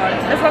are in the pod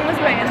as long as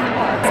we're in the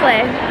pod.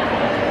 Slay.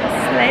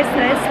 Slay,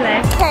 slay,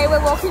 slay. Okay, we're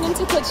walking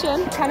into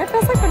kitchen. It kind of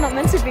feels like we're not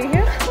meant to be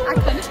here. I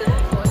kind of feel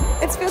like fun.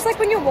 It feels like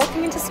when you're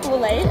walking into school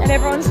late and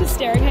everyone's just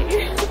staring at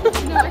you.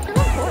 No, I feel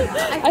like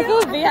fun. I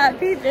feel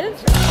VIP, bitch.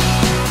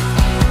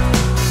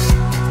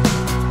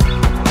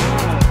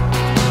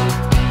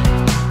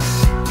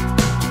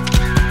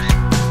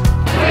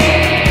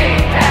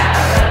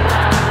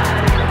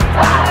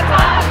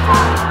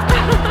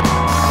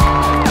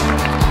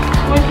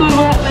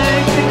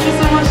 Thank you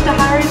so much to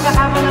Harry for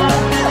having us.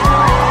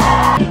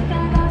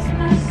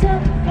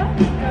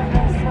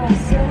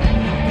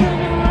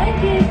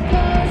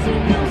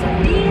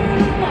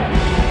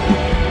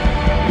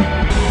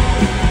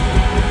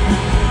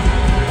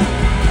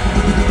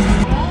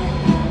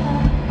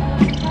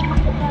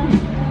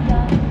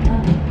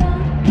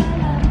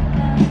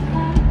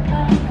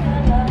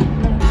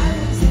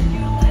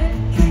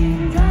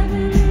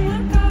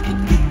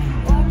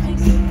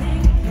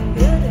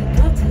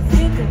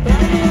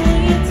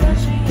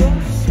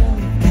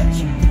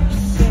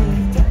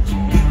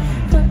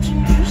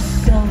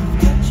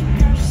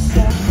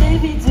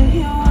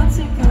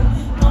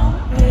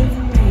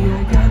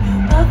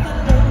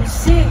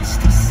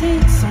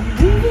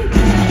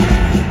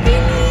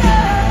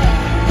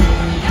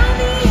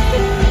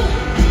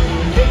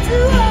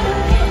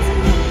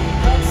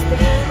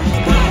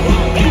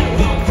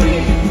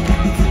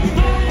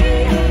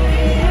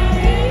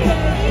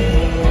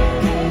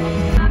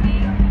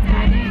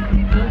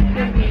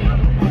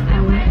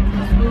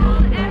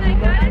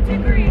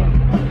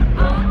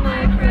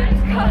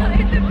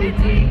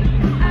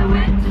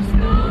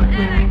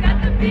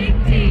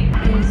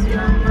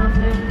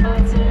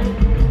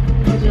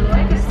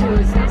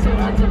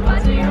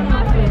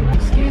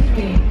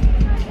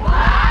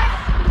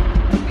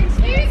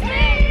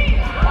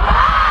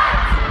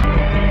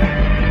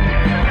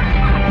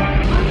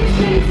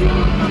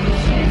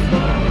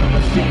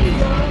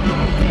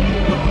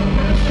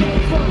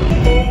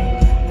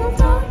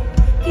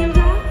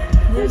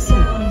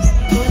 ourselves.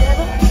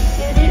 Whatever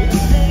it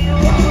is that you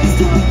always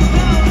talk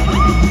about.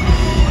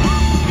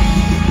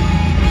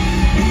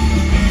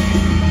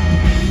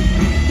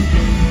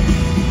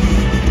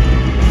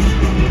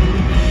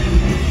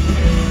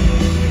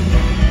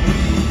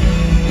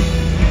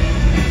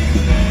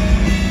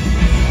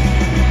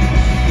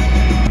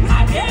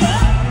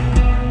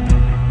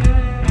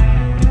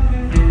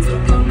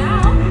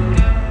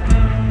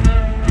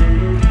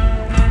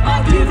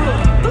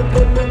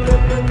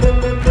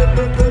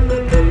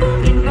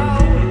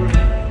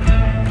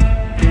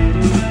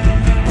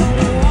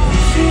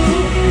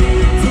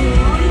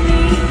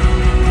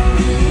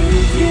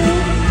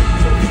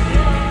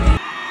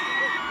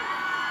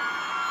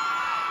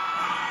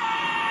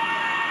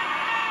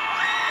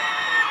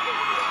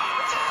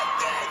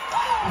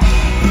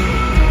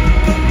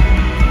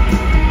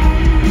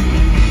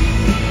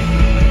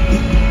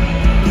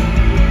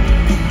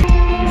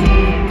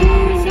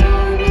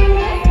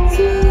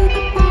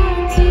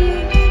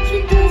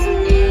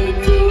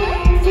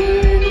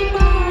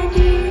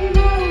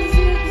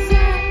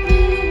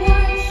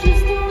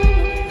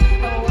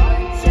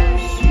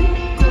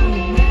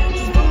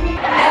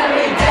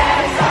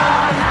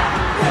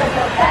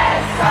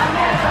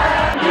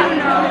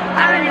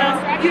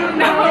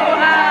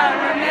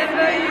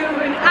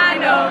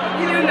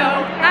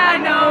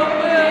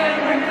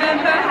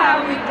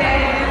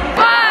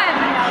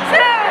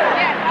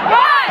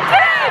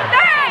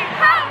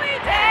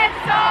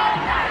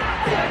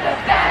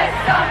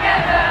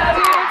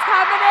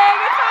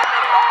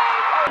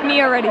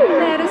 Already.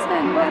 Let us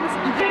in, let us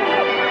in.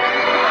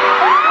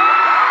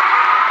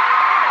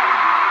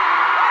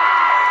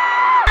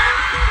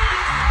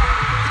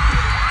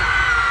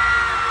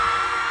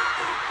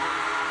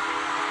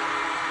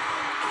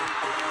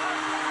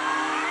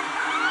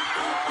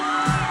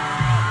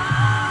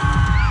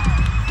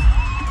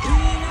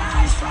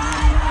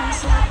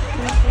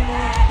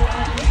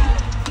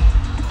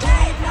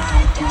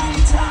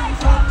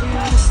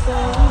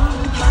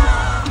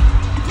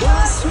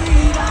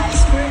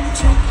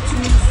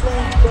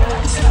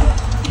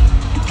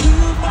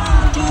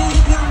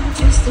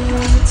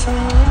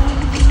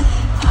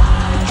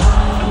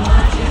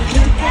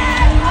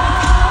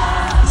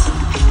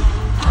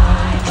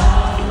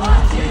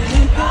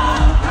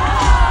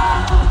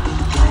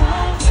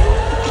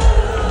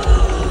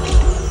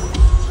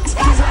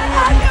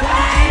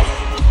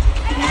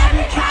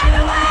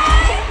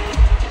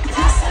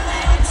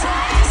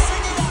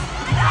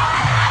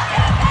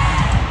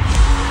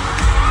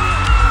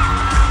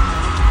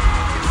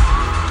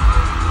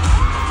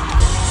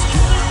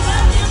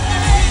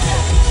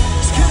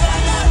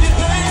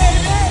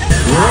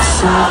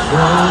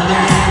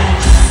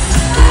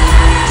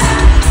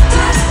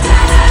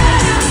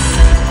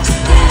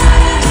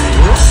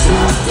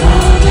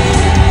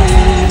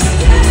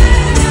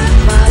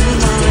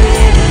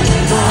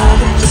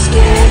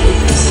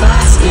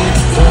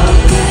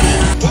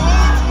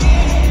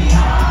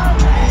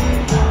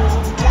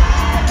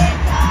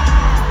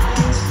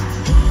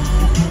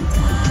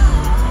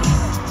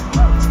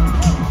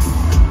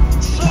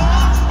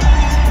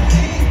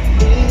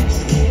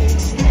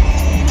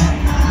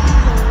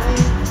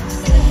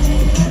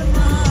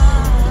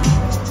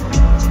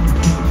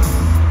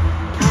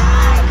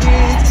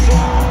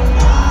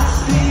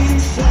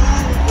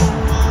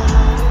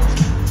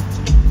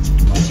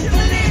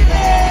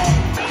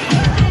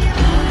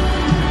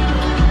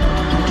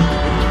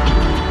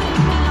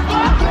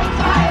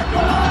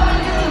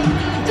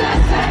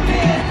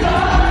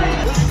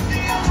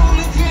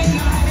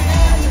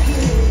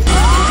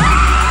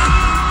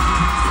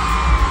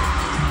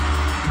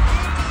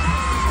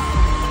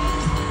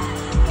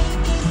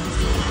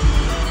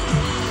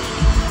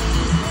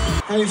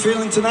 How are you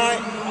feeling tonight?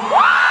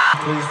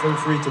 Please feel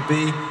free to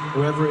be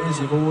whoever it is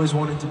you've always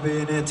wanted to be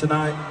in here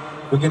tonight.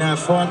 We're going to have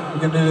fun. We're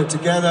going to do it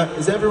together.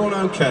 Is everyone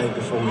okay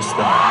before we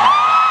start?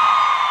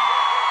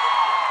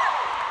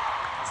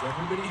 Is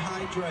everybody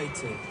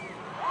hydrated?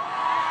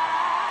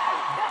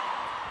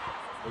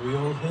 Are we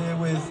all here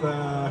with,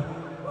 I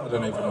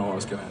don't even know what I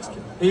was going to ask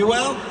you. Are you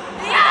well?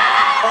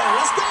 Yeah! All right,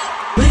 let's go!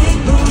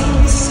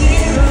 Rainbow,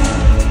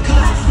 syrup,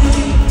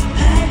 coffee,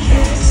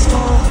 pancakes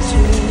for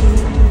two.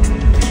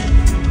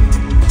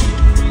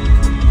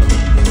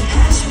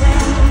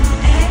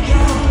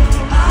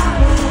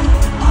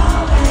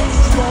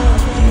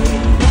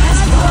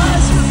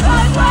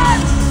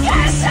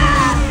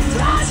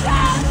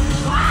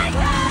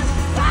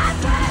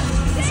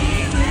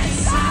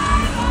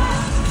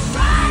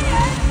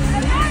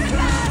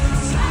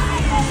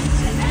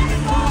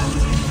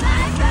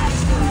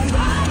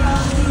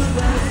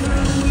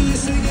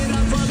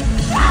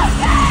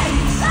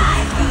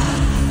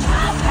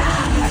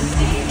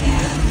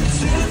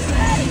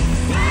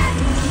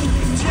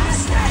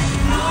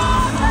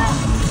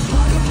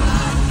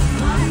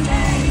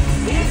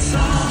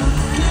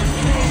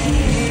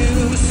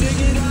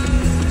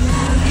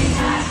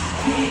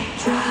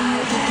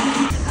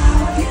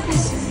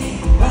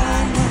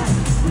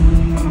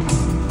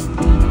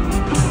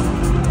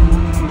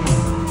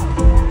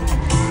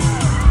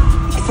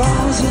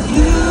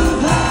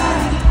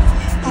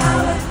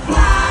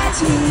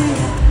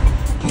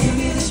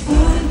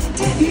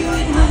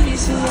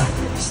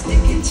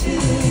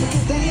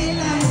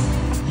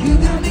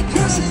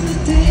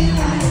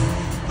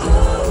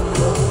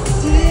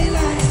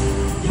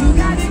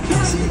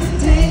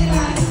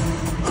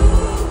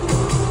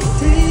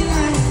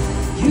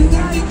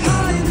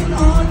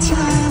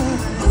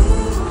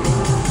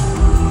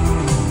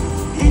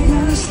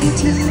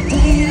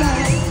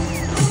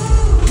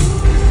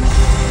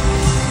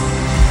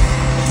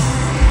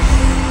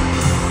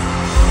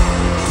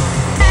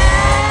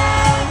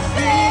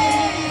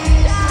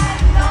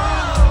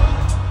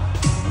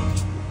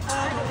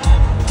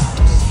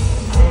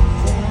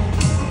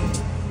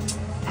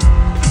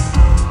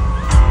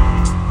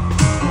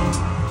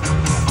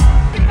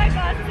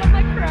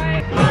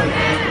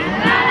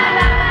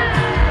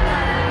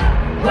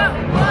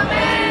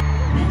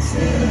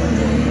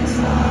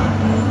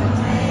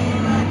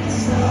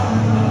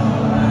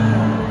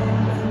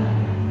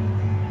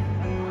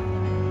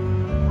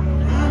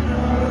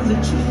 the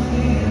truth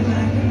being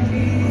like a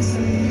piece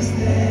of you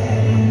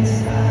stay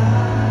inside.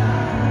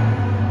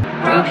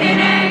 Broken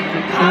egg,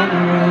 become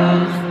a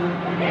rose.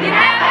 You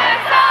never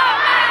saw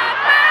my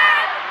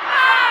birthmark.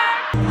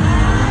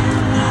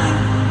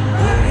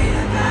 Worried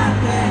about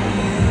where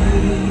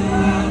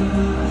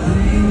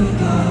you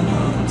go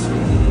home to.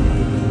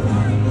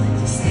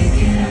 Just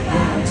thinking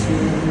about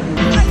you.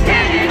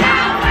 Standing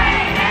out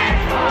waiting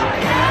for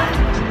you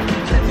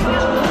to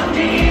pull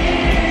me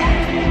in.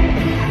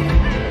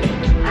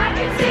 I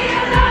can see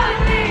you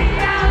lonely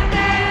out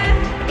there.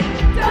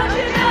 Don't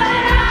you know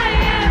that I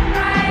am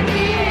right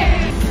here?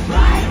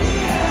 Right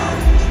here,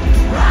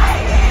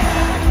 right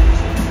here.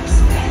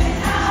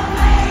 Spinning out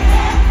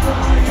waiting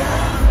for you.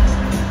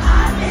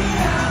 I'm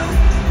here,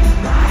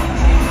 right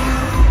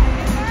here.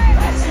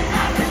 Wishing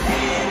I could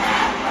be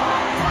there for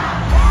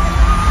you.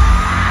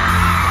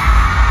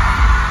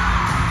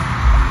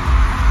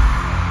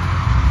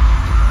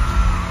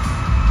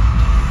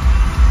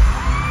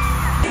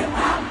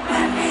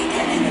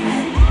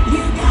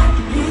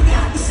 You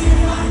got the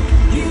same one.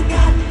 You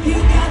got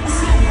the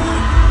same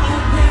one.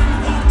 I'll bring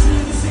it up to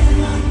the same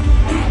one.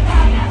 You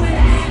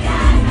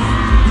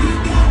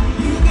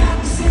got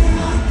the same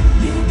one.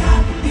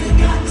 You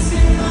got the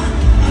same one.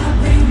 I'll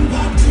bring it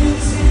up to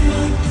the same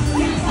one.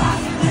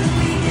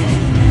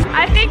 I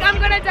think I'm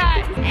gonna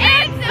die.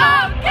 It's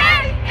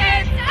okay.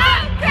 It's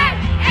okay.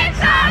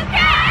 It's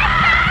okay.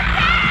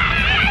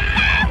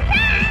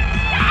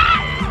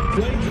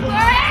 Wait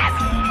for it.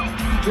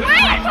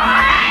 Wait for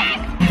it.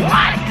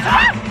 1,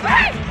 2,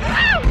 3,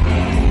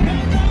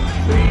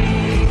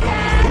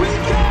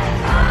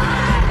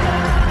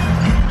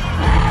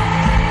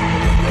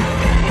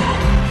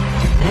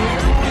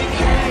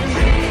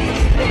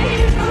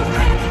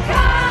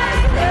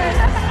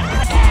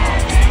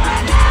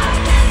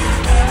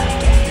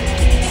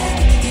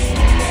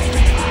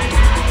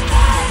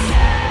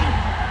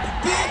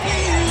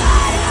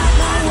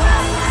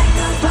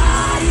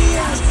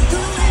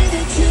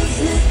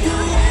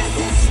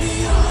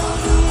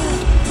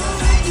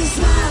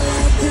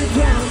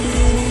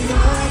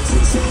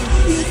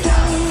 go.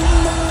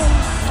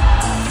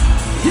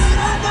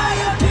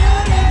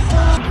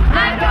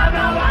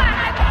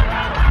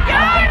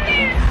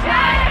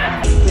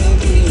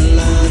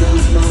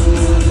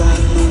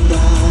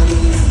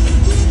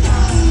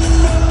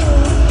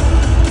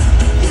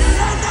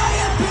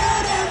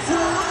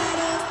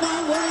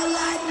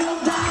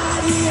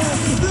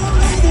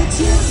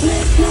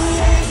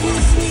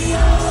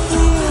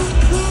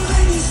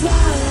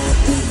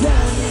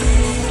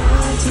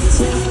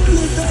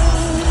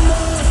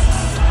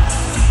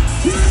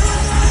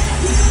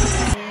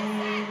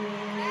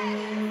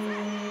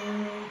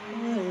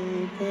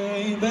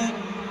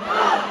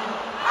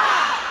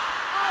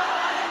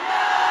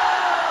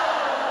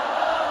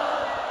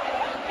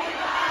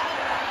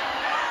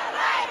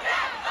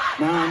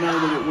 Now I know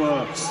that it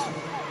works.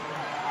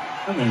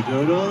 I'm gonna do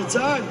it all the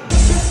time.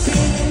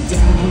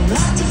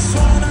 I just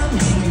wanna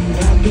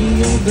be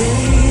your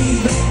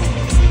baby.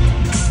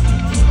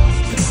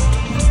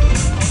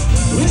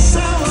 Wish I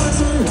was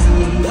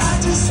around. I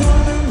just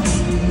wanna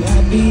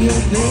be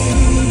your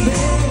baby.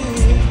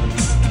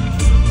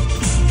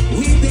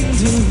 We've been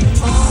doing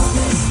all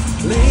this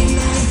late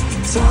night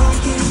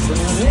talking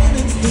about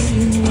anything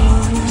you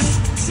want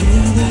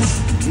till this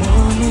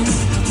morning.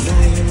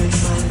 Now you're in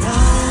my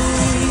life.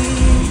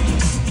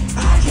 I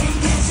can't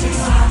get you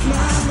off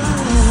my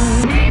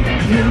mind. We've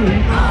been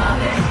doing all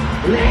this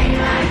late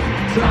night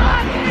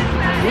talking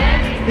about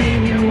anything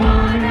you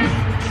wanted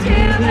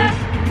till the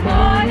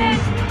morning.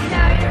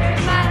 Now you're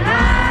in my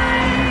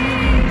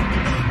life.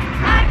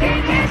 I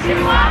can't get you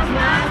off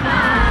my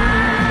mind.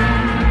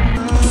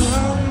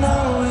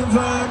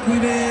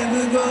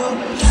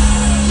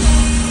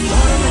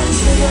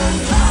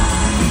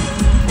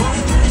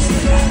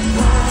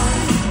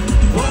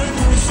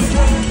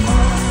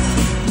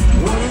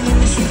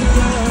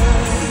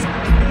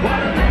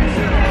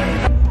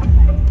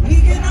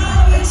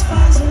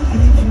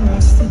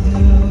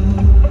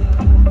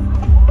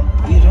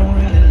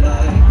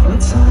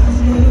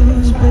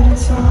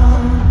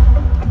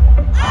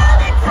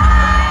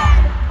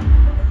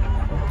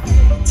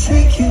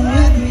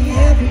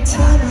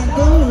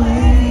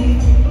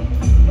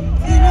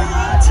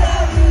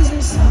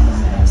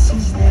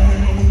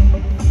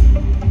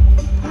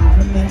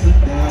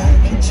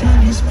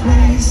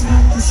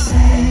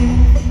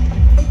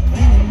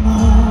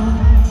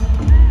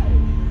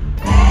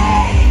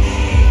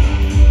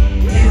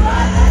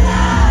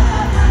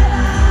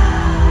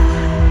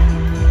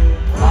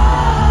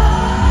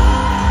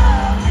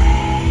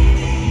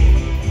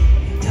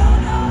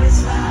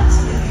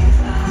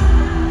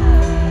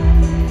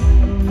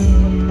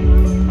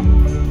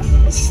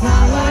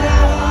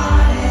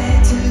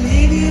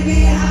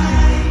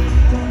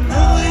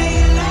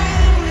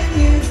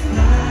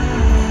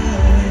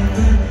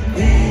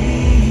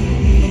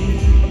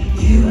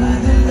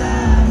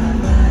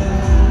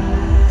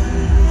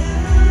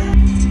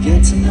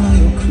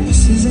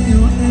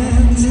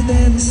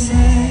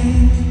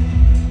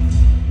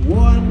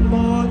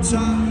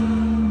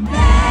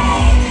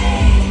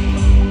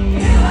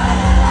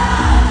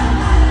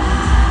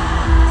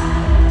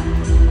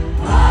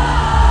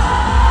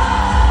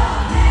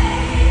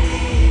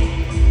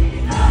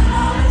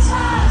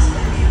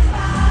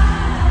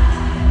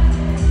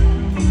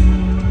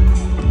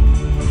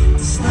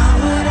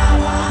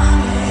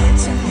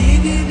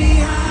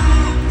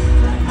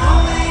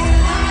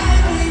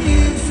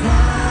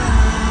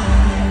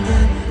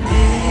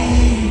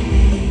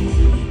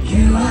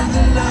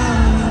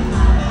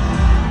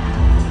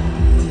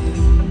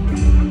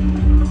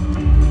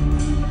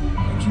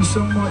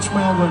 much,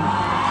 Melbourne.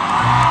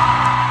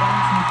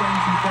 Thank you,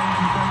 thank you, thank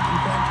you, thank you,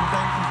 thank you,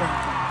 thank you,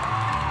 thank you.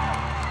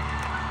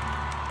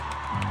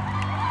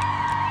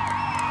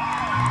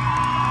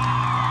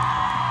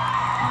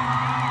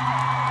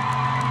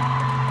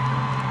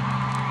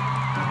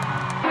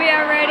 We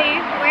are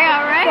ready. We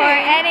are ready. For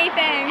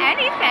anything.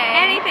 Anything.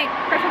 Anything.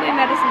 Preferably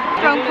medicine.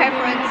 Strong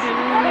preference.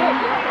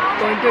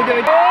 What's it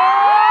gonna be?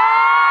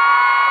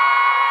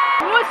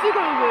 What's it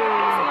gonna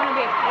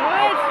be?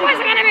 What's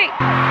it gonna be?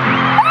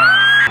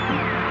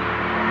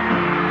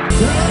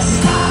 Just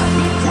stop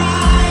me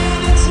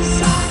crying, it's a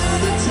sign of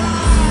the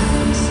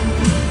times.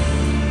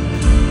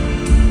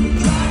 We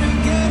gotta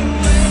get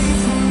away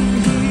from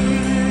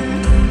here.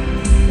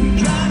 We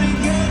gotta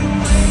get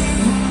away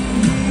from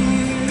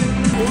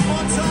here. One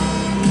more time.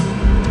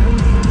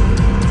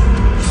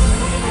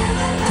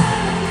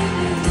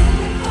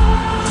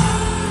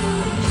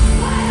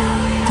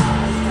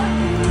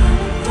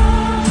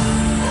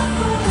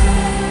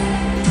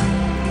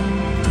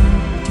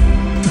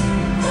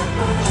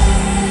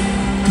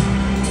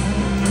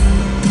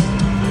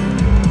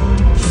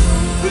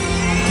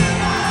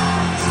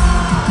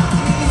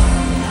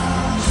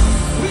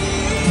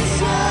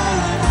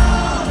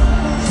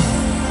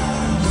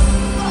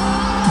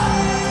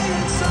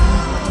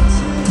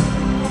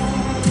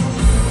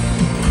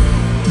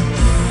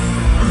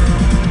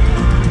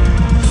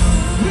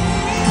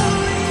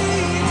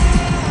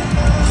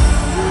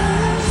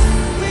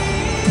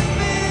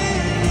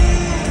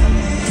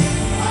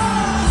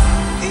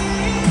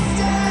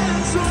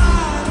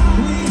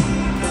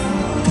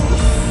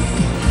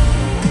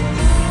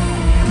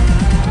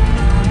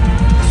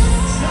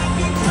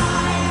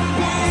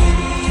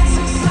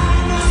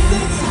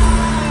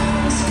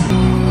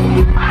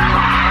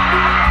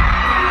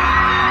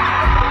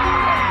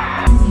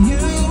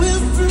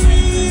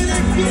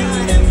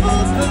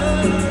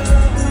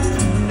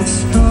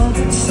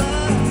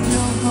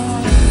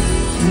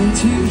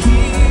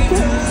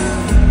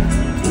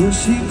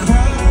 She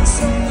cried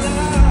so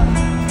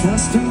loud,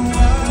 just a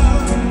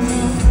while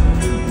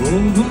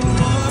over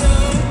water.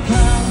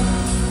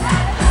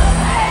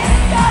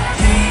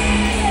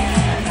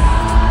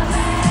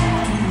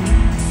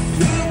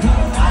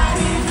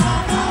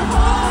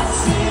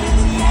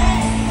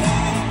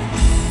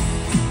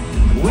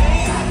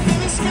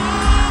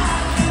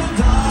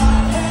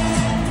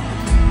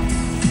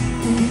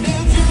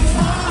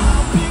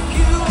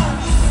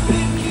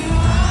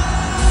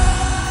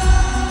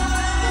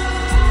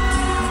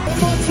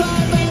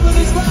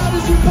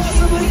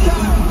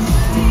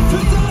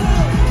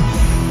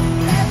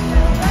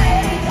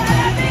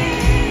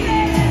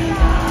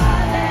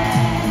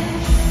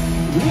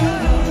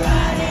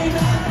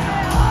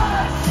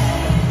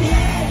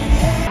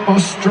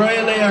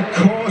 Australia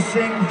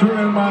coursing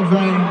through my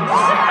veins.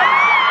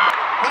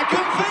 I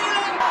can feel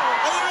it!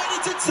 Are you ready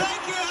to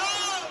take it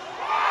home?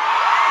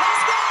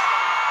 Let's go!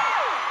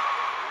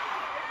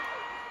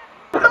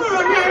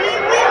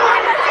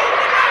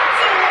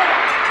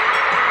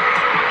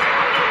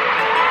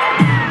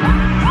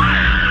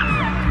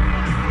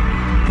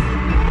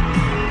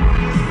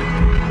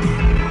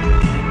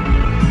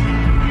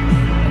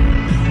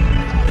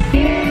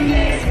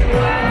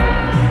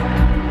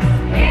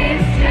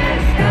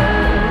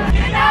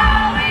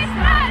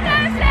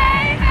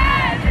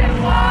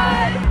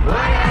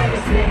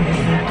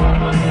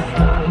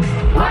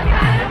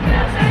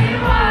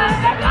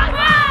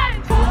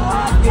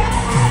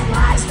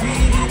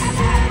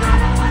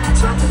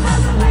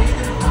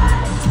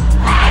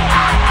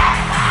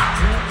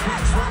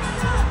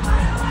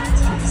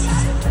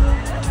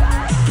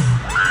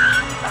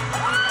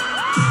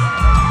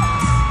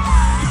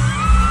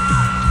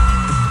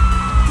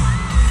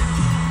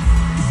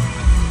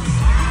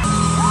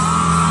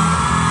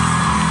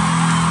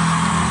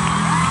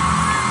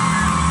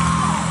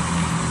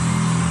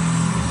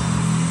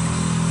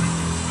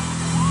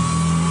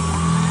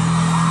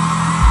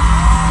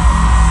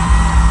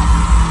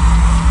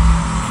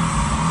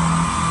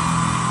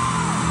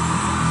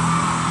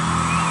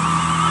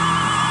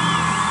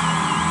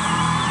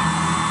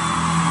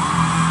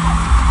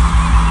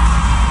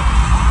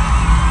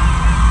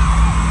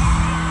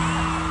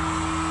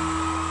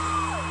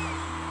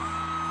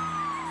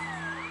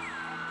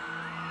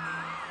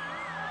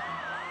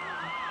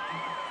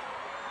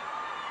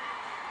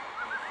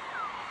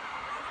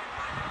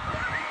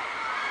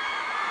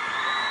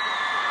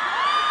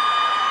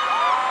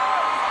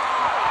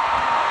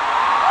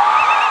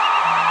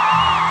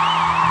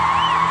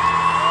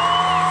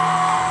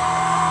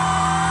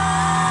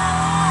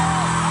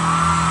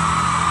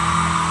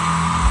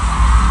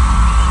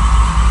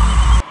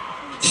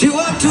 She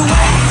walked away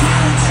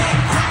from the chick,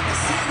 cracked the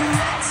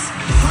cigarettes.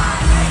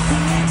 Finally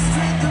connects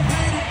with the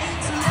better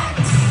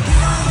intellect. You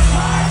know the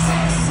bars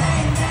ain't the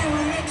same, they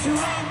were into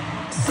it.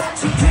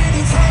 Such a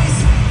pretty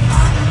taste,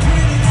 on the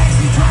pretty legs,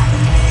 you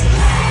driving me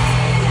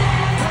crazy.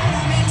 But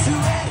I'm into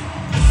it,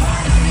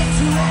 but I'm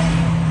into it,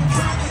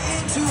 kinda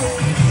into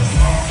it.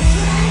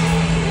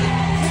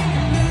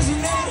 I'm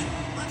losing it,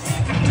 I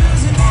think I'm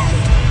losing it.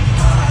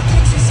 Oh, I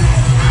think she said,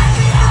 I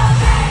think I'll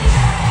take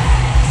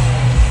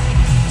it.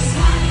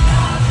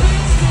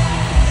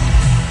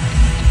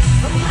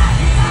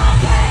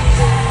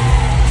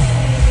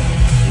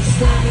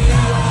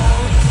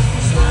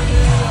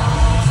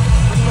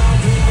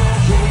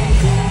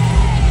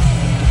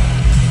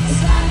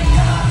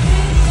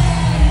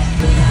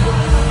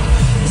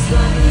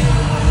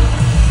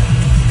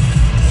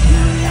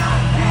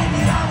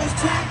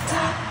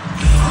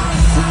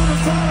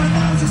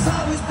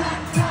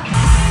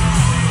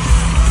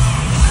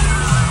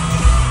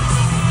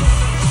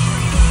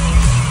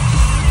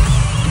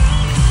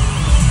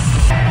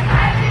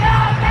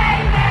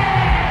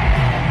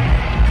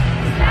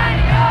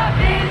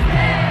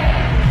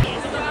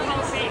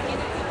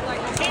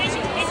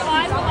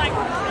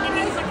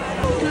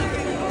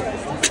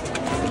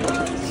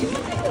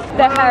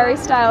 The Harry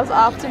Styles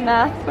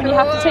aftermath when you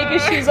have to take your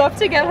shoes off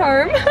to get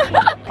home.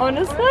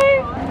 Honestly,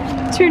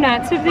 2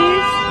 nights of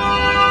these.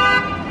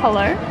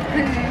 Hello?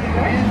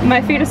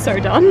 My feet are so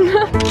done.